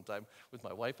a door one time with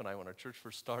my wife and I when our church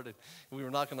first started. And we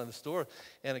were knocking on this door,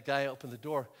 and a guy opened the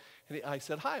door. And I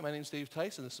said, hi, my name's Dave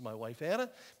Tyson. This is my wife, Anna.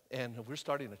 And we're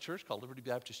starting a church called Liberty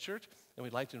Baptist Church, and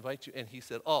we'd like to invite you. And he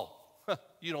said, oh,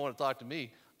 you don't want to talk to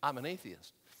me. I'm an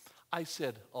atheist. I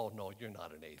said, oh, no, you're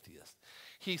not an atheist.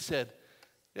 He said,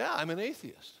 yeah, I'm an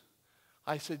atheist.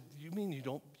 I said, you mean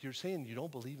you're saying you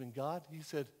don't believe in God? He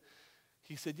said,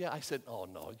 yeah. I said, oh,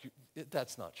 no,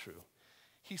 that's not true.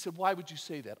 He said, why would you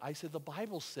say that? I said, the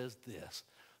Bible says this.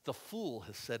 The fool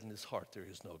has said in his heart, there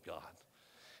is no God.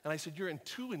 And I said, you're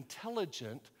too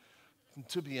intelligent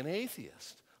to be an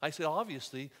atheist. I said,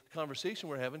 obviously, the conversation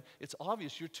we're having, it's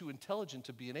obvious you're too intelligent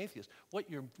to be an atheist. What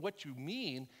you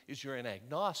mean is you're an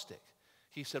agnostic.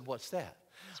 He said, what's that?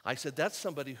 I said, that's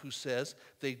somebody who says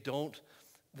they don't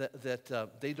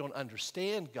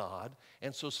understand God,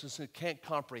 and so since they can't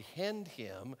comprehend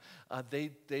him,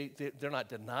 they're not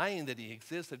denying that he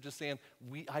exists. They're just saying,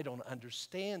 I don't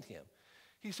understand him.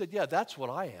 He said, yeah, that's what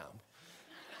I am.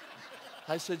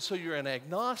 I said, so you're an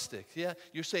agnostic, yeah?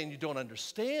 You're saying you don't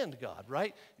understand God,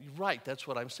 right? Right, that's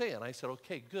what I'm saying. I said,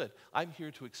 okay, good. I'm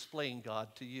here to explain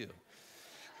God to you.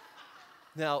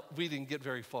 Now, we didn't get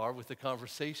very far with the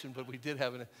conversation, but we did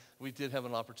have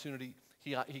an opportunity.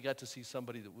 He got to see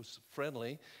somebody that was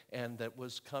friendly and that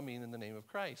was coming in the name of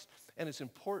Christ. And it's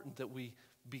important that we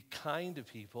be kind to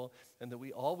people and that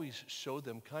we always show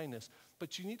them kindness.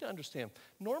 But you need to understand,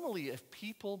 normally if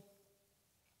people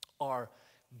are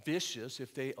vicious,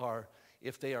 if they are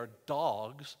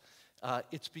dogs,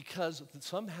 it's because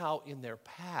somehow in their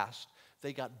past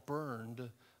they got burned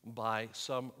by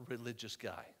some religious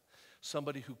guy,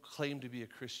 somebody who claimed to be a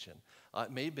Christian.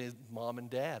 It may have been mom and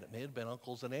dad. It may have been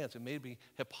uncles and aunts. It may be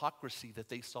hypocrisy that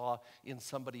they saw in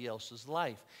somebody else's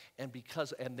life, and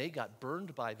they got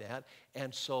burned by that,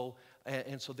 and so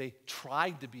they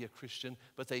tried to be a Christian,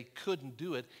 but they couldn't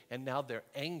do it, and now they're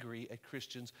angry at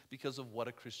Christians because of what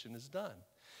a Christian has done.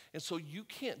 And so you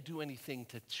can't do anything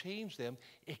to change them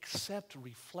except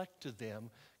reflect to them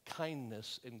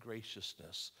kindness and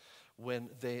graciousness when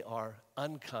they are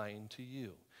unkind to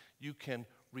you. You can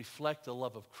reflect the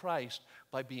love of Christ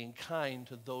by being kind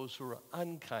to those who are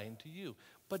unkind to you.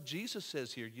 But Jesus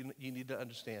says here, you need to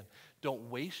understand, don't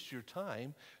waste your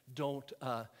time. Don't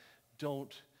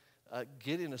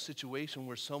get in a situation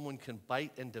where someone can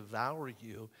bite and devour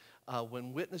you.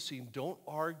 When witnessing, don't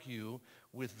argue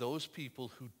with those people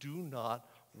who do not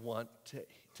want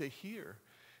to hear.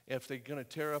 If they're going to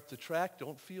tear up the track,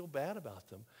 don't feel bad about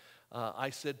them. I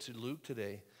said to Luke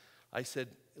today,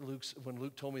 when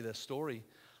Luke told me this story,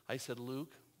 I said,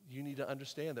 Luke, you need to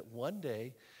understand that one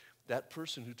day that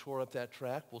person who tore up that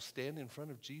track will stand in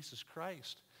front of Jesus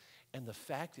Christ. And the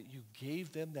fact that you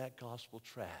gave them that gospel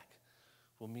track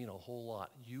will mean a whole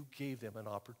lot. You gave them an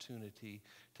opportunity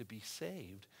to be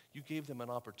saved. You gave them an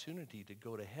opportunity to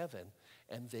go to heaven,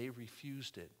 and they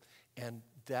refused it. And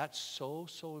that's so,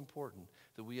 so important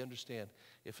that we understand.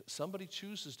 If somebody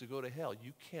chooses to go to hell,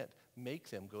 you can't make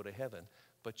them go to heaven,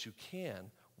 but you can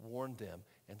warn them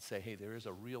and say, hey, there is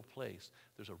a real place.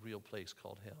 There's a real place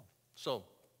called hell. So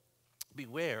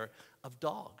beware of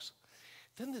dogs.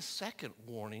 Then the second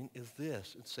warning is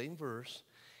this. In the same verse,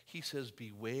 he says,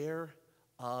 beware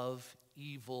of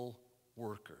evil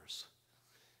workers.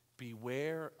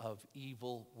 Beware of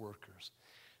evil workers.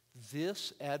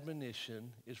 This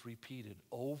admonition is repeated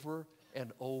over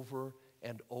and over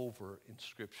and over in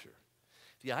Scripture.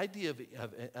 The idea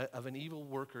of an evil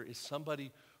worker is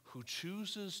somebody who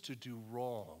chooses to do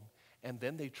wrong, and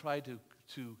then they try to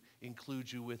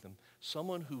include you with them.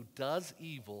 Someone who does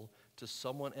evil to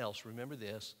someone else, remember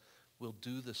this, will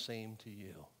do the same to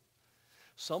you.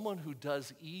 Someone who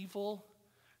does evil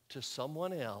to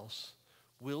someone else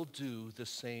will do the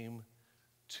same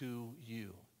to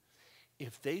you.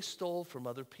 If they stole from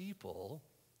other people,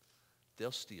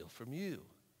 they'll steal from you.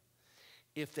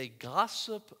 If they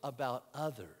gossip about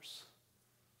others,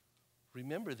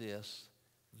 remember this,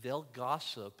 they'll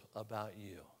gossip about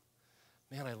you.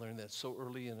 Man, I learned that so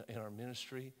early in our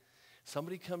ministry.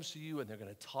 Somebody comes to you and they're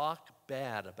going to talk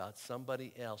bad about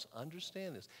somebody else.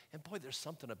 Understand this. And boy, there's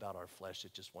something about our flesh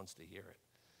that just wants to hear it.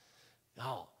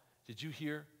 Oh, did you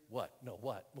hear? What? No,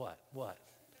 what?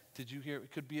 Did you hear?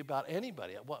 It could be about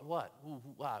anybody. What? Who,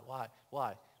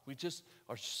 why? We just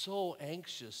are so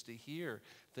anxious to hear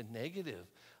the negative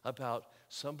about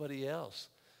somebody else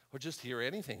or just hear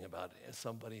anything about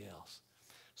somebody else.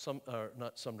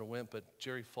 Not Sumner Went, but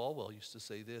Jerry Falwell used to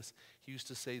say this. He used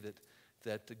to say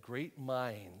that the great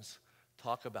minds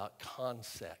talk about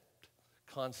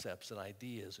concepts and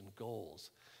ideas and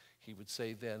goals. He would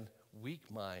say then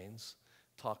weak minds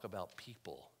talk about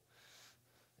people.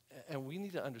 And we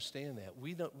need to understand that.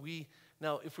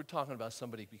 Now, if we're talking about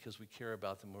somebody because we care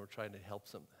about them and we're trying to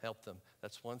help them,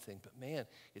 that's one thing. But man,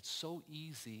 it's so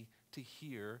easy to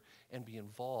hear and be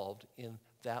involved in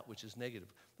that which is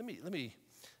negative. Let me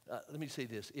say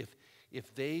this.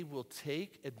 If they will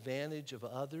take advantage of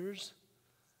others,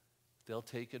 they'll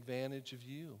take advantage of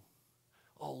you.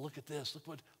 Oh, look at this.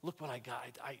 Look what I got.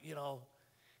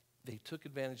 They took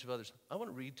advantage of others. I want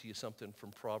to read to you something from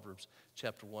Proverbs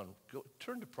chapter 1.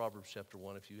 Turn to Proverbs chapter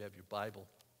 1 if you have your Bible.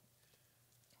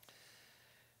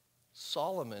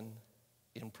 Solomon,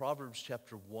 in Proverbs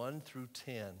chapter 1 through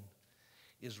 10,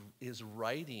 is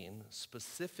writing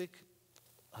specific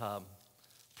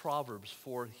proverbs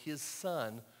for his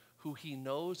son, who he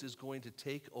knows is going to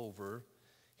take over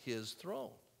his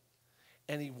throne.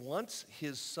 And he wants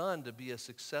his son to be a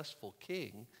successful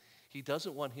king. He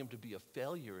doesn't want him to be a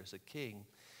failure as a king.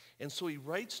 And so he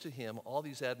writes to him all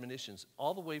these admonitions,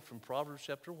 all the way from Proverbs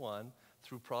chapter 1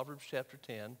 through Proverbs chapter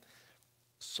 10.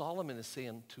 Solomon is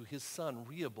saying to his son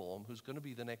Rehoboam, who's going to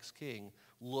be the next king,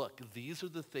 look, these are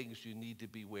the things you need to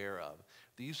beware of.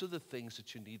 These are the things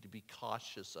that you need to be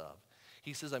cautious of.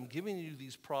 He says, I'm giving you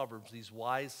these proverbs, these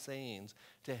wise sayings,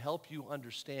 to help you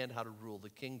understand how to rule the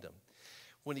kingdom.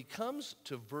 When he comes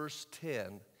to verse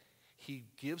 10, he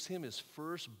gives him his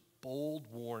first bold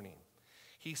warning.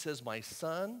 He says, my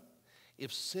son,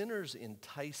 if sinners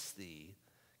entice thee,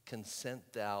 consent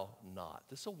thou not.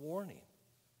 This is a warning.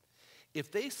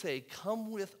 If they say,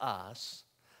 come with us,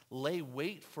 lay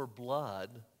wait for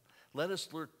blood, let us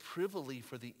lurk privily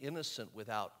for the innocent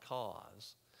without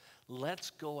cause, let's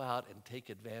go out and take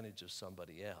advantage of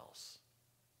somebody else.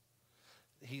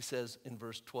 He says in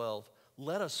verse 12,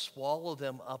 let us swallow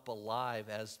them up alive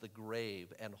as the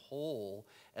grave and whole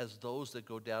as those that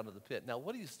go down to the pit. Now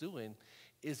what he's doing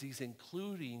is he's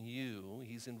including you,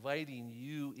 he's inviting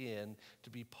you in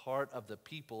to be part of the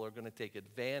people who are going to take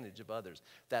advantage of others.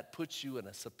 That puts you in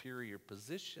a superior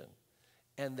position,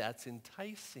 and that's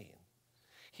enticing.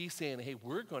 He's saying, hey,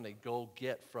 we're going to go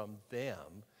get from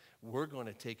them. We're going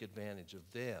to take advantage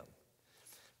of them.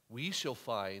 We shall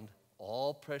find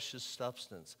all precious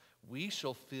substance. We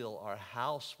shall fill our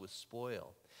house with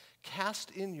spoil. Cast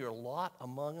in your lot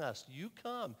among us. You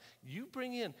come. You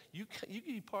bring in. You can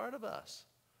be part of us.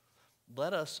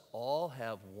 Let us all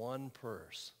have one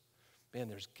purse. Man,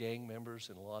 there's gang members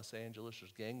in Los Angeles.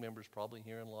 There's gang members probably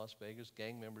here in Las Vegas.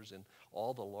 Gang members in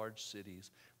all the large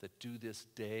cities that do this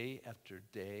day after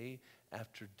day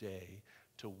after day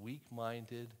to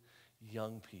weak-minded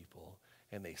young people.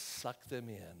 And they suck them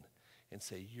in and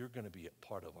say, you're going to be a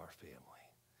part of our family.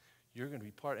 You're going to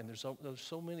be part. And there's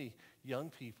so many young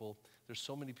people. There's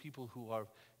so many people who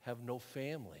have no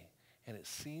family. And it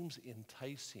seems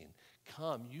enticing.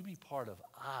 Come, you be part of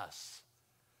us.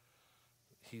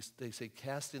 They say,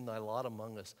 cast in thy lot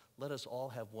among us. Let us all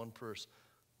have one purse.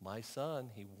 My son,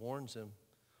 he warns him,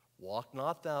 walk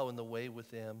not thou in the way with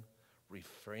them.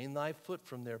 Refrain thy foot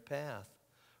from their path.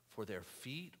 For their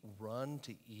feet run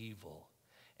to evil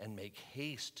and make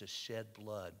haste to shed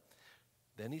blood.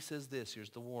 Then he says this, here's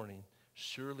the warning.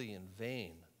 Surely in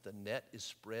vain the net is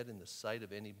spread in the sight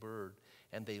of any bird,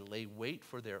 and they lay wait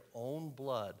for their own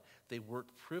blood. They work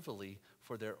privily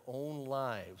for their own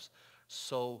lives.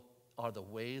 So are the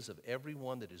ways of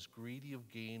everyone that is greedy of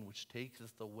gain, which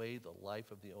taketh away the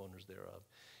life of the owners thereof.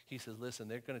 He says, listen,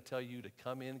 they're going to tell you to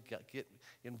come in, get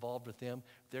involved with them.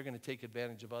 They're going to take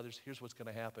advantage of others. Here's what's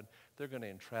going to happen. They're going to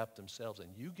entrap themselves, and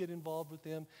you get involved with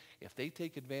them. If they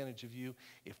take advantage of you,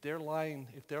 if they're lying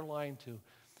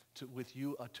with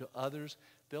you to others,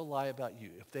 they'll lie about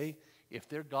you. If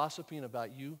they're gossiping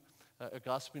about you,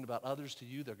 gossiping about others to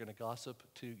you, they're going to gossip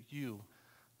to you,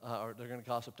 or they're going to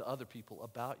gossip to other people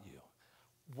about you.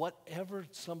 Whatever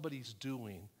somebody's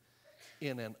doing,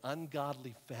 in an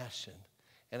ungodly fashion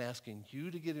and asking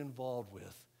you to get involved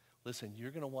with, listen,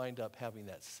 you're going to wind up having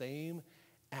that same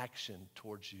action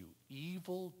towards you.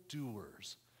 Evil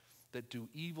doers that do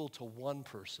evil to one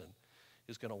person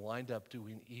is going to wind up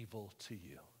doing evil to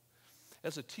you.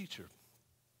 As a teacher,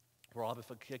 Rob, if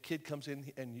a kid comes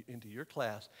into your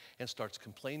class and starts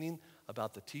complaining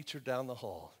about the teacher down the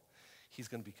hall, he's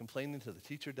going to be complaining to the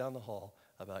teacher down the hall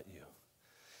about you.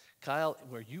 Kyle,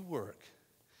 where you work,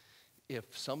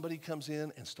 if somebody comes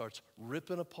in and starts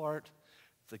ripping apart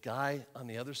the guy on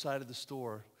the other side of the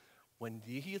store, when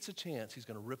he gets a chance, he's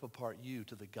going to rip apart you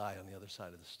to the guy on the other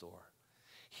side of the store.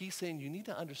 He's saying you need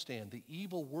to understand the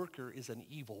evil worker is an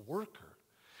evil worker.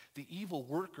 The evil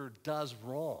worker does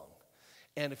wrong.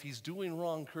 And if he's doing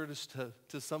wrong, Curtis,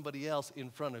 to somebody else in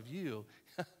front of you,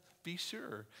 be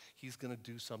sure he's going to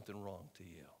do something wrong to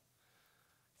you.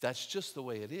 That's just the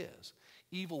way it is.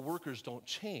 Evil workers don't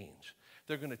change.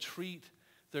 They're going to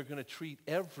treat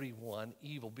everyone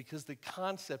evil because the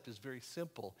concept is very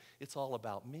simple. It's all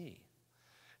about me.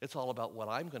 It's all about what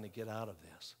I'm going to get out of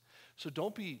this. So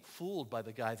don't be fooled by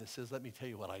the guy that says, let me tell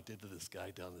you what I did to this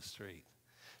guy down the street.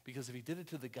 Because if he did it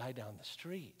to the guy down the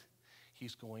street,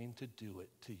 he's going to do it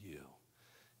to you.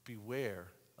 Beware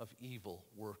of evil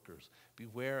workers.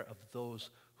 Beware of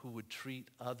those who would treat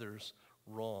others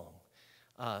wrong.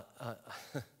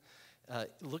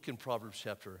 Look in Proverbs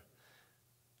chapter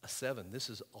 7. This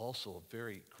is also a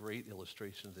very great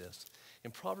illustration of this.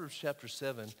 In Proverbs chapter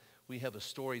 7, we have a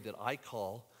story that I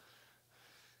call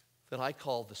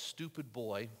the stupid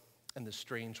boy and the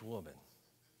strange woman.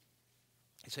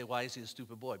 You say, why is he a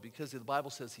stupid boy? Because the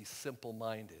Bible says he's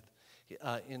simple-minded.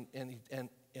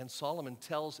 And Solomon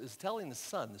is telling his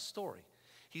son the story.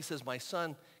 He says, my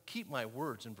son, keep my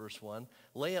words, in verse 1.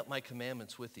 Lay up my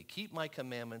commandments with thee. Keep my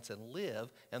commandments and live,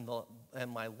 and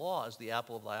my law is the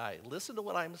apple of thy eye. Listen to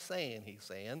what I'm saying, he's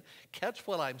saying. Catch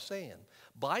what I'm saying.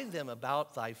 Bind them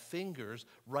about thy fingers.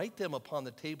 Write them upon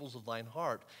the tables of thine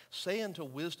heart. Say unto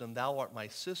wisdom, thou art my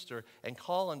sister, and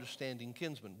call understanding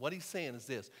kinsman. What he's saying is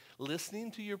this. Listening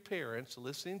to your parents,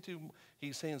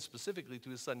 he's saying specifically to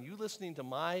his son, you listening to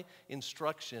my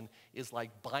instruction is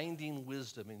like binding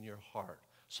wisdom in your heart.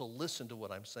 So listen to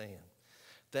what I'm saying.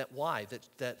 That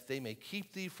they may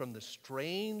keep thee from the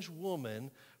strange woman,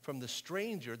 from the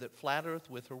stranger that flattereth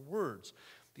with her words.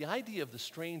 The idea of the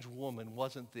strange woman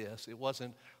wasn't this. It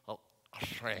wasn't a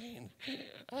strange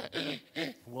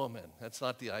woman. That's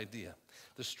not the idea.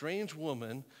 The strange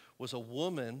woman was a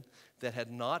woman that had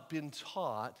not been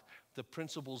taught the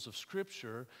principles of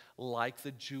Scripture like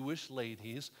the Jewish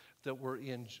ladies that were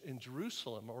in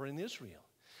Jerusalem or in Israel.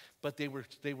 But they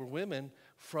were women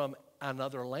from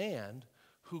another land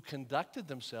who conducted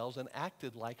themselves and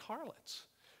acted like harlots,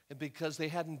 and because they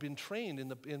hadn't been trained in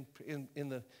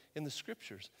the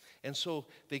Scriptures. And so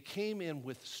they came in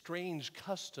with strange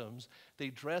customs. They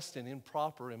dressed in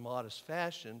improper, immodest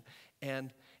fashion,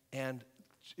 and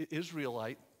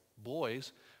Israelite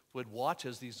boys would watch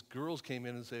as these girls came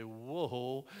in and say,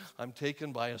 whoa, I'm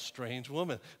taken by a strange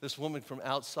woman. This woman from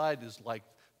outside is like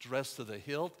dressed to the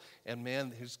hilt, and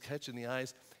man, he's catching the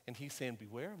eyes, and he's saying,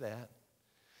 beware of that.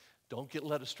 Don't get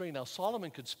led astray. Now,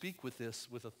 Solomon could speak with this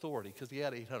with authority because he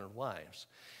had 800 wives,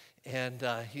 and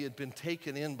he had been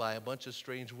taken in by a bunch of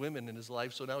strange women in his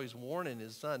life, so now he's warning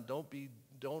his son, don't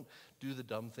do the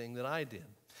dumb thing that I did.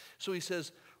 So he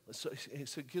says, so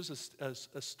it gives us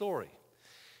a story.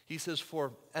 He says,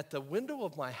 for at the window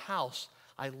of my house,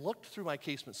 I looked through my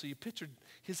casement. So you pictured,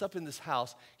 he's up in this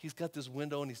house. He's got this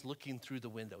window, and he's looking through the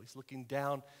window. He's looking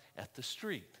down at the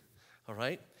street, all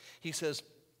right? He says,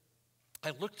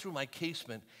 I looked through my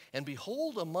casement, and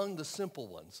behold, among the simple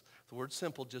ones. The word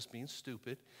simple just means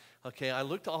stupid. Okay,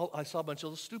 I saw a bunch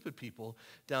of stupid people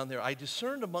down there. I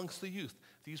discerned amongst the youth.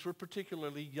 These were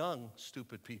particularly young,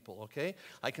 stupid people, okay?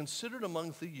 I considered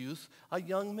amongst the youth a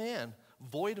young man,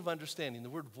 void of understanding. The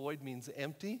word void means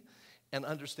empty, and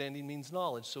understanding means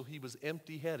knowledge. So he was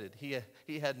empty-headed.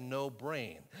 He had no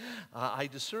brain. I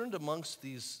discerned amongst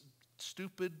these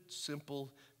stupid,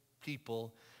 simple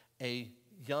people a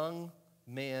young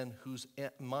man whose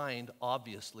mind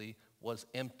obviously was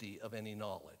empty of any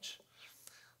knowledge.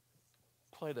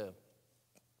 Quite a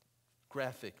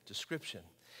graphic description.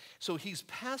 So he's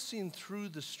passing through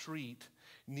the street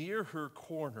near her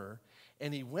corner,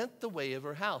 and he went the way of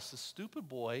her house. The stupid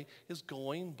boy is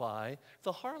going by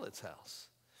the harlot's house.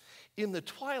 In the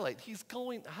twilight, he's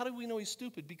going, how do we know he's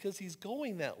stupid? Because he's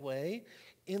going that way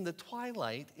in the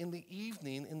twilight, in the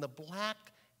evening, in the black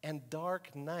and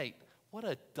dark night. What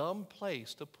a dumb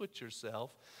place to put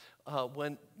yourself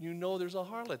when you know there's a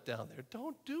harlot down there.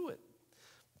 Don't do it.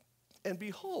 And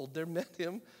behold, there met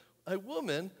him a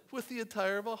woman with the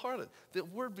attire of a harlot. The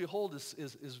word behold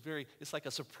is very, it's like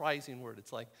a surprising word.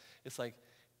 It's like,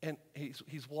 and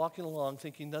he's walking along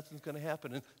thinking nothing's going to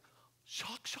happen. And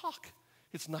shock, shock.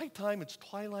 It's nighttime, it's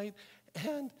twilight,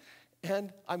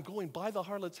 and I'm going by the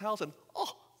harlot's house, and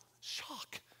oh,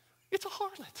 shock, it's a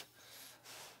harlot.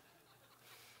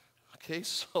 Okay,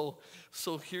 so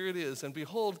here it is. And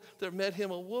behold, there met him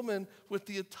a woman with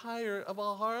the attire of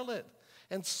a harlot,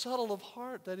 and subtle of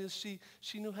heart. That is,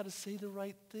 she knew how to say the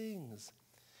right things.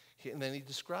 And then he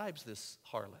describes this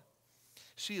harlot.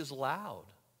 She is loud,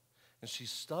 and she's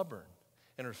stubborn,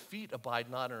 and her feet abide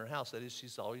not in her house. That is,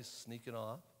 she's always sneaking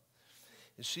off.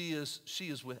 And she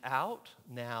is without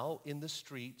now in the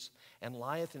streets, and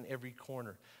lieth in every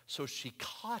corner. So she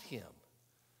caught him.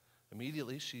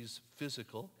 Immediately, she's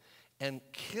physical, and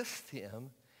kissed him,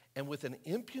 and with an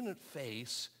impudent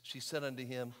face she said unto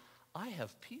him, I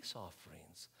have peace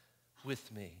offerings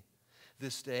with me.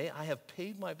 This day I have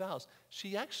paid my vows.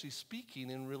 She actually speaking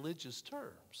in religious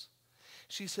terms.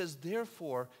 She says,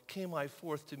 therefore came I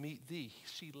forth to meet thee.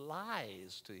 She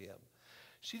lies to him.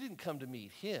 She didn't come to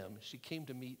meet him. She came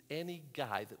to meet any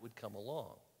guy that would come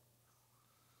along.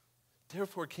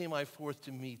 Therefore came I forth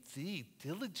to meet thee,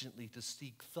 diligently to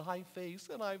seek thy face,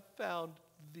 and I found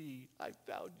thee. I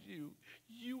found you.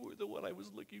 You were the one I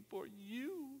was looking for.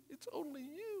 You. It's only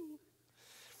you.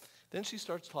 Then she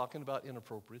starts talking about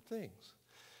inappropriate things.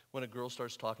 When a girl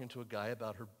starts talking to a guy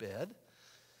about her bed,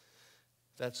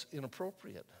 that's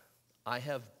inappropriate. I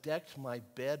have decked my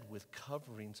bed with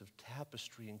coverings of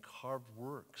tapestry and carved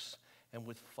works, and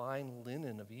with fine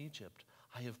linen of Egypt.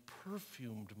 I have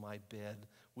perfumed my bed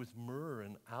with myrrh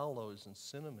and aloes and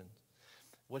cinnamon.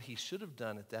 What he should have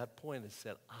done at that point is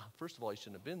said, first of all, he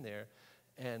shouldn't have been there,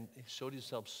 and he showed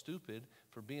himself stupid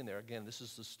for being there. Again, this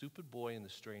is the stupid boy and the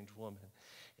strange woman.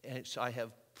 And I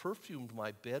have perfumed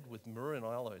my bed with myrrh and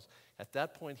aloes. At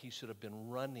that point, he should have been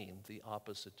running the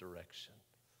opposite direction.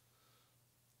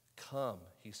 Come,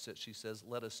 she says,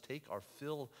 let us take our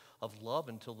fill of love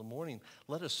until the morning.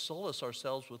 Let us solace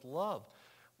ourselves with love.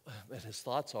 And his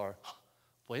thoughts are,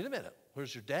 wait a minute,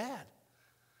 where's your dad?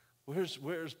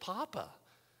 Where's Papa?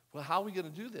 Well, how are we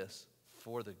going to do this?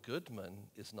 For the goodman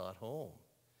is not home.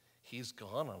 He's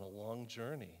gone on a long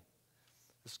journey.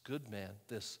 This good man,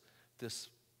 this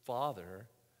father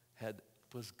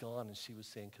was gone, and she was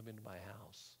saying, come into my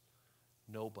house.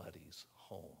 Nobody's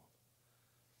home.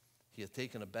 He has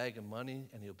taken a bag of money,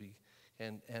 and he'll be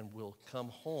and will come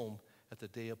home at the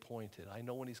day appointed. I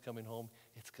know when he's coming home,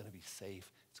 it's going to be safe.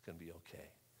 It's going to be okay.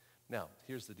 Now,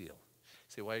 here's the deal. You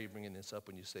say, why are you bringing this up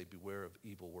when you say beware of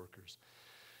evil workers?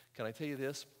 Can I tell you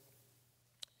this?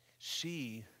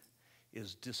 She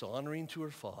is dishonoring to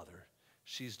her father.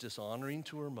 She's dishonoring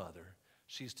to her mother.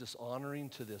 She's dishonoring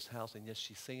to this house. And yet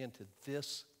she's saying to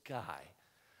this guy,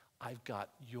 I've got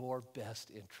your best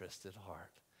interest at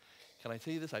heart. Can I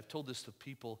tell you this? I've told this to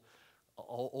people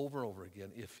all over and over again.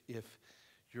 If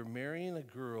you're marrying a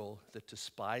girl that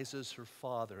despises her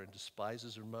father and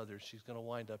despises her mother, she's going to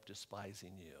wind up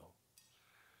despising you.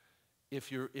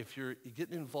 If you're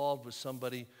getting involved with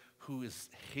somebody who is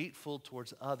hateful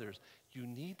towards others, you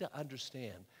need to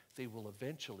understand they will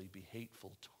eventually be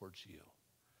hateful towards you.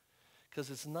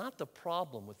 Because it's not the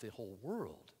problem with the whole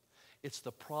world. It's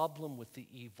the problem with the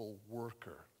evil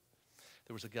worker.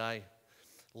 There was a guy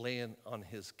laying on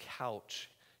his couch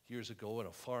years ago in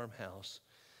a farmhouse,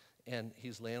 and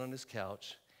he's laying on his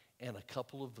couch, and a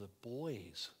couple of the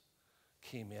boys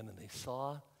came in, and they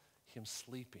saw him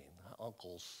sleeping.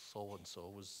 Uncle so-and-so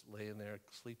was laying there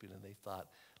sleeping, and they thought,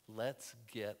 let's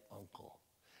get Uncle.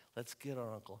 Let's get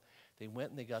our uncle. They went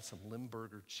and they got some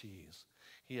Limburger cheese.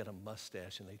 He had a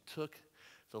mustache, and they took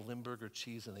the Limburger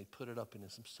cheese and they put it up in the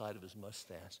side of his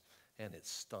mustache, and it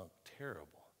stunk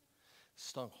terrible.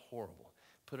 Stunk horrible.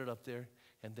 Put it up there,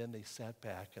 and then they sat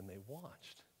back and they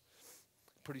watched.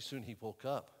 Pretty soon he woke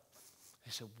up.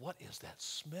 He said, what is that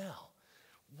smell?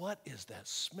 What is that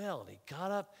smell? And he got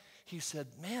up. He said,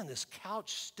 man, this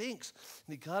couch stinks.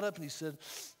 And he got up and he said,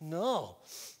 no,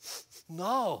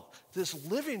 this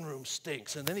living room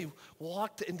stinks. And then he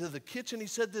walked into the kitchen. He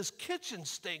said, this kitchen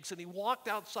stinks. And he walked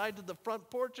outside to the front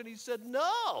porch and he said,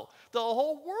 no, the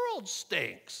whole world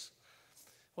stinks.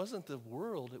 It wasn't the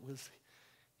world, it was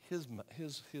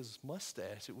his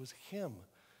mustache. It was him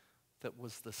that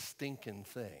was the stinking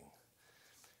thing.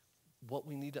 What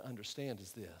we need to understand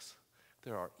is this.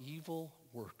 There are evil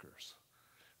workers.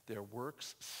 Their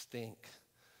works stink.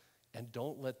 And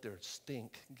don't let their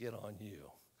stink get on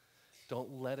you.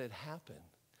 Don't let it happen.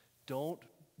 Don't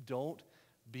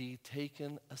be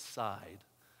taken aside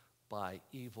by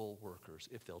evil workers.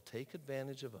 If they'll take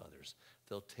advantage of others,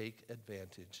 they'll take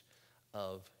advantage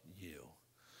of you.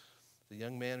 The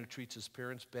young man who treats his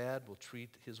parents bad will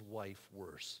treat his wife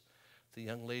worse. The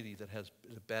young lady that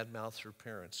badmouths her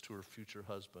parents to her future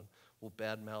husband will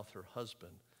badmouth her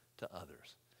husband to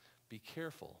others. Be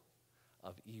careful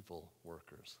of evil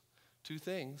workers. Two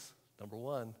things. Number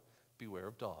one, beware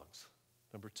of dogs.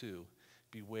 Number two,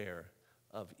 beware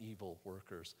of evil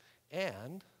workers.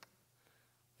 And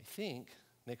I think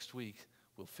next week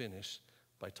we'll finish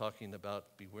by talking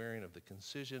about bewaring of the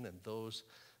concision and those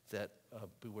that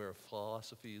beware of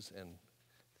philosophies and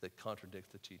that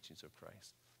contradict the teachings of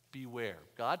Christ. Beware.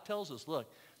 God tells us,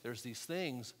 look, there's these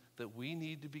things that we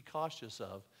need to be cautious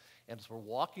of, and as we're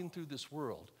walking through this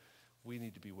world, we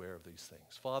need to beware of these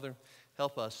things. Father,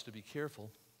 help us to be careful.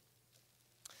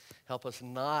 Help us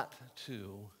not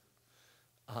to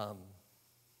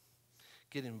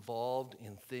get involved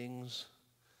in things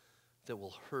that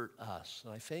will hurt us.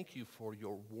 And I thank you for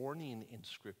your warning in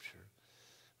Scripture.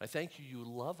 I thank you, you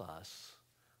love us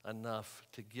enough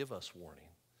to give us warning.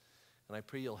 And I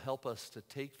pray you'll help us to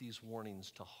take these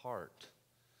warnings to heart,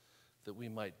 that we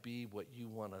might be what you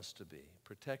want us to be.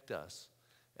 Protect us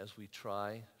as we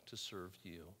try to serve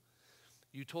you.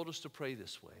 You told us to pray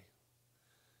this way,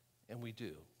 and we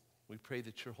do. We pray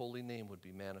that your holy name would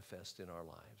be manifest in our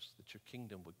lives, that your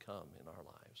kingdom would come in our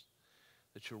lives,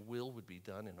 that your will would be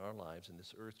done in our lives in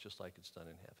this earth just like it's done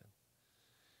in heaven.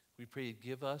 We pray you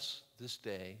give us this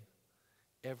day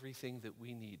everything that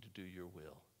we need to do your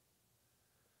will.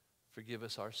 Forgive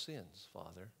us our sins,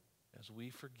 Father, as we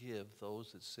forgive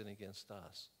those that sin against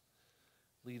us.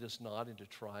 Lead us not into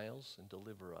trials and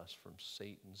deliver us from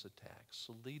Satan's attacks.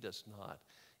 So lead us not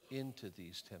into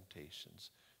these temptations.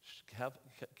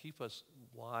 Keep us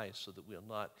wise so that we'll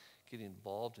not get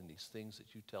involved in these things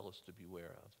that you tell us to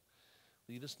beware of.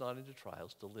 Lead us not into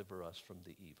trials. Deliver us from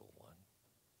the evil one.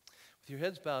 With your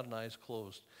heads bowed and eyes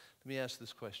closed, let me ask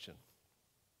this question.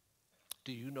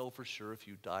 Do you know for sure if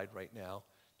you died right now,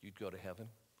 you'd go to heaven?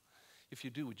 If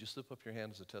you do, would you slip up your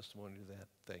hand as a testimony to that?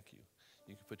 Thank you.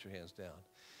 You can put your hands down.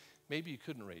 Maybe you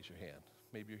couldn't raise your hand.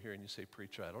 Maybe you're here and you say,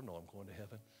 preacher, I don't know I'm going to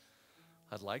heaven.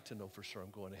 I'd like to know for sure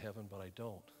I'm going to heaven, but I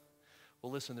don't.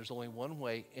 Well, listen, there's only one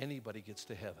way anybody gets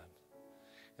to heaven,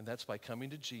 and that's by coming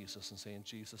to Jesus and saying,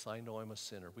 Jesus, I know I'm a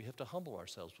sinner. We have to humble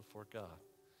ourselves before God.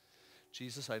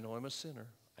 Jesus, I know I'm a sinner.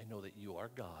 I know that you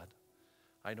are God.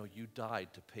 I know you died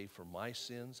to pay for my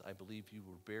sins. I believe you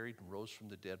were buried and rose from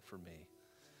the dead for me.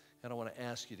 And I want to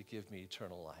ask you to give me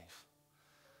eternal life.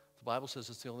 The Bible says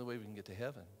it's the only way we can get to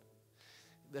heaven.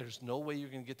 There's no way you're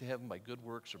going to get to heaven by good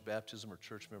works or baptism or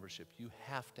church membership. You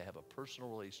have to have a personal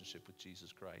relationship with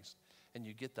Jesus Christ. And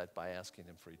you get that by asking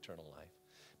him for eternal life.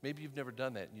 Maybe you've never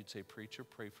done that and you'd say, preacher,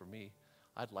 pray for me.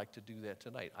 I'd like to do that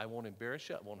tonight. I won't embarrass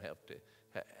you. I won't have to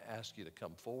ask you to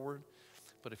come forward.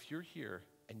 But if you're here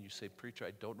and you say, preacher,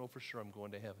 I don't know for sure I'm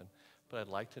going to heaven, but I'd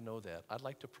like to know that, I'd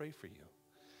like to pray for you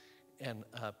and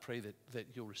pray that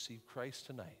you'll receive Christ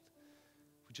tonight.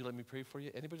 Would you let me pray for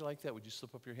you? Anybody like that? Would you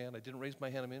slip up your hand? I didn't raise my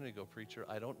hand a minute ago, preacher.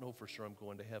 I don't know for sure I'm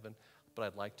going to heaven, but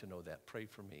I'd like to know that. Pray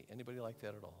for me. Anybody like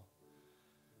that at all?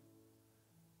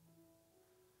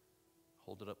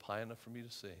 Hold it up high enough for me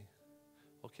to see.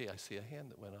 Okay, I see a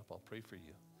hand that went up. I'll pray for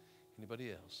you.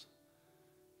 Anybody else?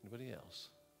 Anybody else?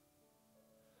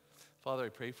 Father, I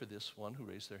pray for this one who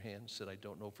raised their hand and said, I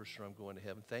don't know for sure I'm going to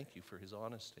heaven. Thank you for his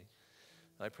honesty.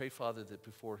 And I pray, Father, that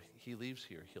before he leaves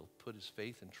here, he'll put his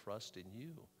faith and trust in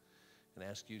you and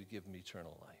ask you to give him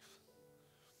eternal life.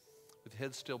 With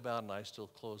heads still bowed and eyes still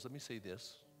closed, let me say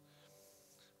this.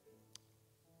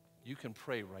 You can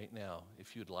pray right now.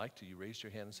 If you'd like to, you raised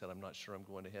your hand and said, I'm not sure I'm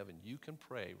going to heaven. You can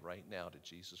pray right now to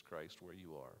Jesus Christ where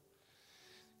you are.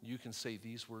 You can say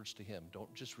these words to him.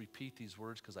 Don't just repeat these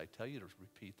words because I tell you to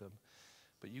repeat them,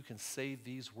 but you can say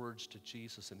these words to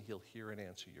Jesus and he'll hear and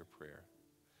answer your prayer.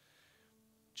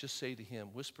 Just say to him,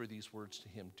 whisper these words to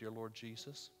him, Dear Lord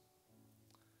Jesus,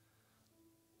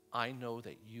 I know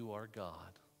that you are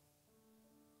God,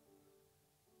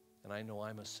 and I know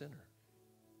I'm a sinner.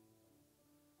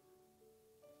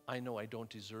 I know I don't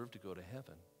deserve to go to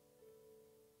heaven,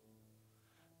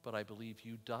 but I believe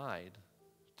you died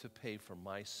to pay for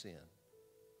my sin.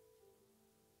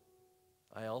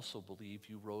 I also believe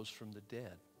you rose from the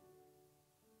dead,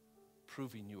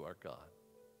 proving you are God.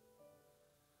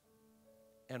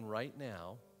 And right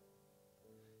now,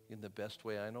 in the best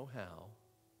way I know how,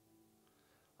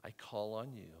 I call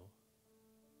on you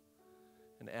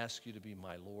and ask you to be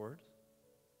my Lord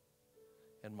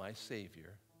and my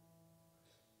Savior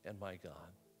and my God.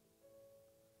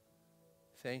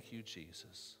 Thank you,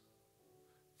 Jesus,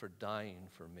 for dying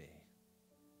for me.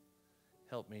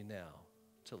 Help me now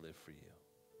to live for you.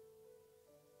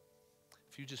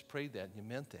 If you just prayed that and you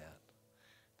meant that,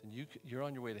 then you're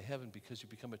on your way to heaven because you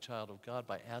become a child of God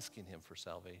by asking him for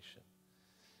salvation.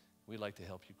 We'd like to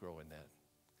help you grow in that.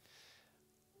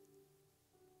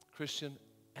 Christian,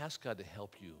 ask God to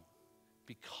help you.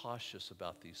 Be cautious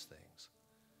about these things.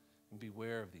 And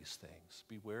beware of these things.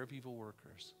 Beware of evil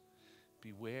workers.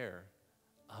 Beware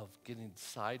of getting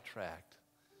sidetracked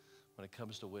when it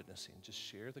comes to witnessing. Just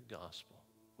share the gospel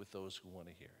with those who want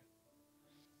to hear it.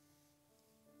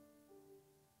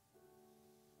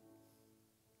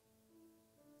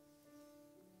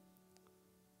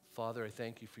 Father, I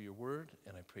thank you for your word,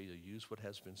 and I pray you'll use what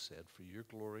has been said for your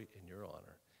glory and your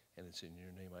honor. And it's in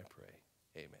your name I pray.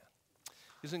 Amen.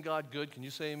 Isn't God good? Can you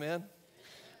say amen?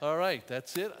 All right,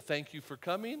 that's it. Thank you for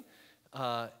coming.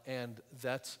 And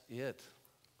that's it.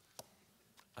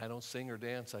 I don't sing or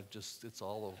dance. It's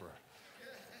all over.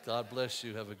 God bless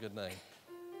you. Have a good night.